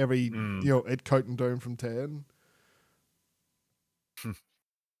with every, it counting down from 10.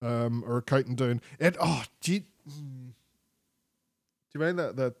 Or counting down. Do you mind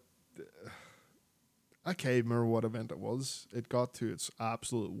that I can't remember what event it was. It got to its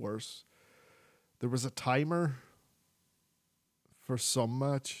absolute worst. There was a timer for some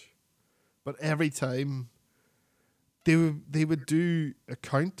match, but every time they would do a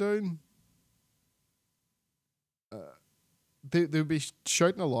countdown. They would be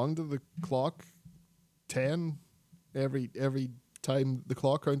shouting along to the clock 10 every time the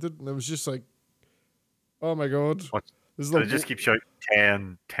clock counted, and it was just like, oh my god. What? They just keep shouting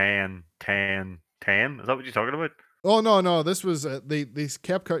 10, 10, 10, 10. Is that what you're talking about? Oh no! This was they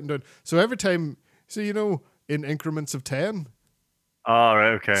kept counting down. So every time, in increments of 10. Oh,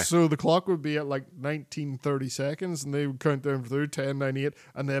 right, okay. So the clock would be at like 1930 seconds, and they would count down through 10:98,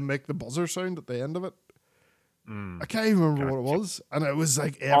 and then make the buzzer sound at the end of it. I can't even remember what it was, and it was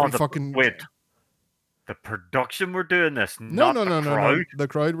like wait. The production were doing this, no, the crowd? No. The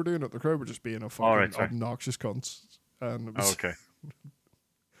crowd were doing it. The crowd were just being a fucking obnoxious cunts. And it was okay.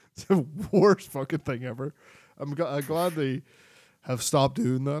 It's the worst fucking thing ever. I'm glad they have stopped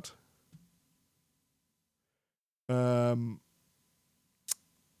doing that. Yeah,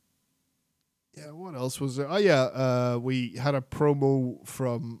 what else was there? Oh yeah, we had a promo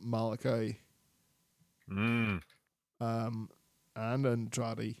from Malachi. And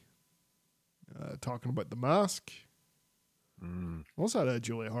Andrade. Talking about the mask. Was that a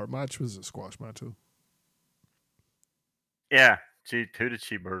Julia Hart match? Was it a squash match too? Yeah. Who did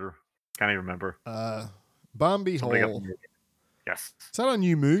she murder? Can't even remember. Bambi Hall. Yes. Is that a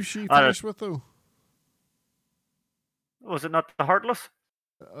new move she finished with though? Was it not the Heartless?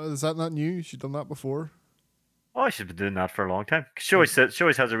 Is that not new? She's done that before. Oh, she's been doing that for a long time. She always has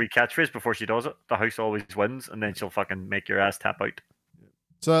a wee catchphrase before she does it. The house always wins, and then she'll fucking make your ass tap out.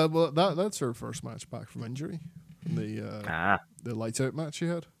 So that's her first match back from injury. The lights out match she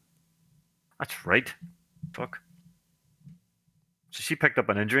had. That's right. Fuck. So she picked up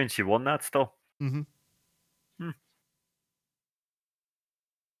an injury and she won that still.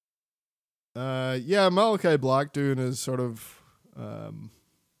 Yeah, Malachi Black doing his sort of I'm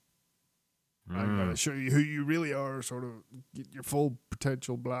gonna show you who you really are, sort of get your full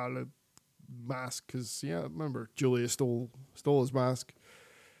potential blah mask, because remember Julia stole his mask.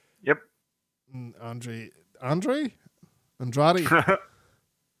 Yep. Andrade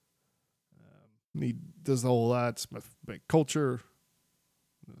he does the whole that's my culture.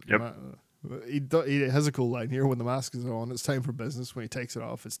 Yep. He has a cool line here: when the mask is on, it's time for business. When he takes it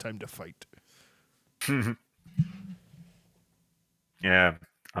off, it's time to fight. Yeah,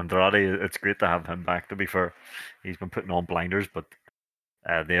 Andrade, it's great to have him back, to be fair. He's been putting on blinders, but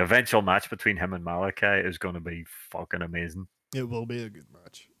the eventual match between him and Malachi is going to be fucking amazing. It will be a good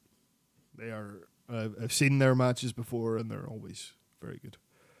match. They are. I've seen their matches before, and they're always very good.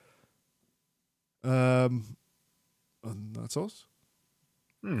 And that's us.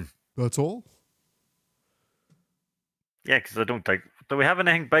 That's all. Yeah, because I don't think... Do we have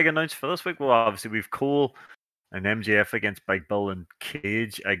anything big announced for this week? Well, obviously we've Cole and MJF against Big Bill and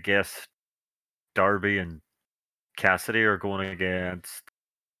Cage. I guess Darby and Cassidy are going against...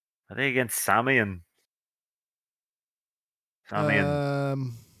 Are they against Sammy and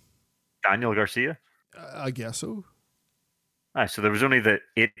Daniel Garcia? I guess so. So there was only the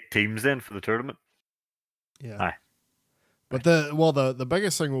 8 teams then for the tournament? Yeah. But the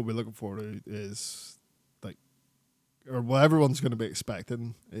biggest thing we'll be looking forward to is what everyone's going to be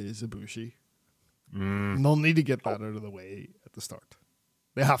expecting is Ibushi. And they'll need to get that out of the way at the start.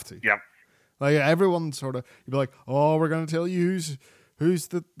 They have to. Yep. Like everyone sort of, you'd be like, oh, we're going to tell you who's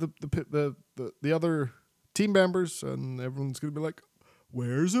the other team members, and everyone's going to be like,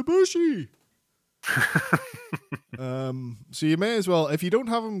 where's Ibushi? So you may as well, if you don't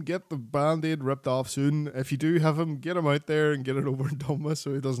have him, get the band-aid ripped off soon. If you do have him, get him out there and get it over and done with,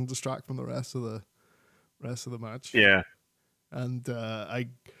 so he doesn't distract from the rest of the match. Yeah. And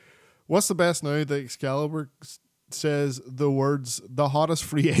what's the best now that Excalibur says the words the hottest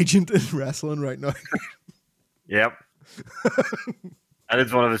free agent in wrestling right now? Yep. And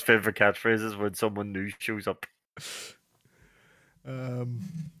it's one of his favorite catchphrases when someone new shows up.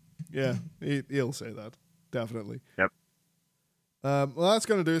 Yeah, he'll say that. Definitely. Yep. Well, that's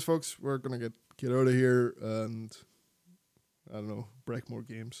going to do it, folks. We're going to get out of here and, I don't know, break more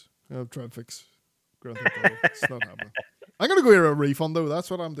games. I'll try and fix Grand Theft Auto. It's not happening. I'm going to go get a refund, though. That's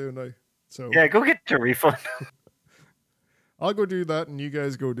what I'm doing now. So yeah, go get your refund. I'll go do that, and you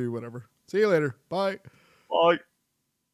guys go do whatever. See you later. Bye. Bye.